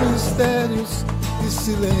entre mistérios e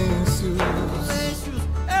silêncios,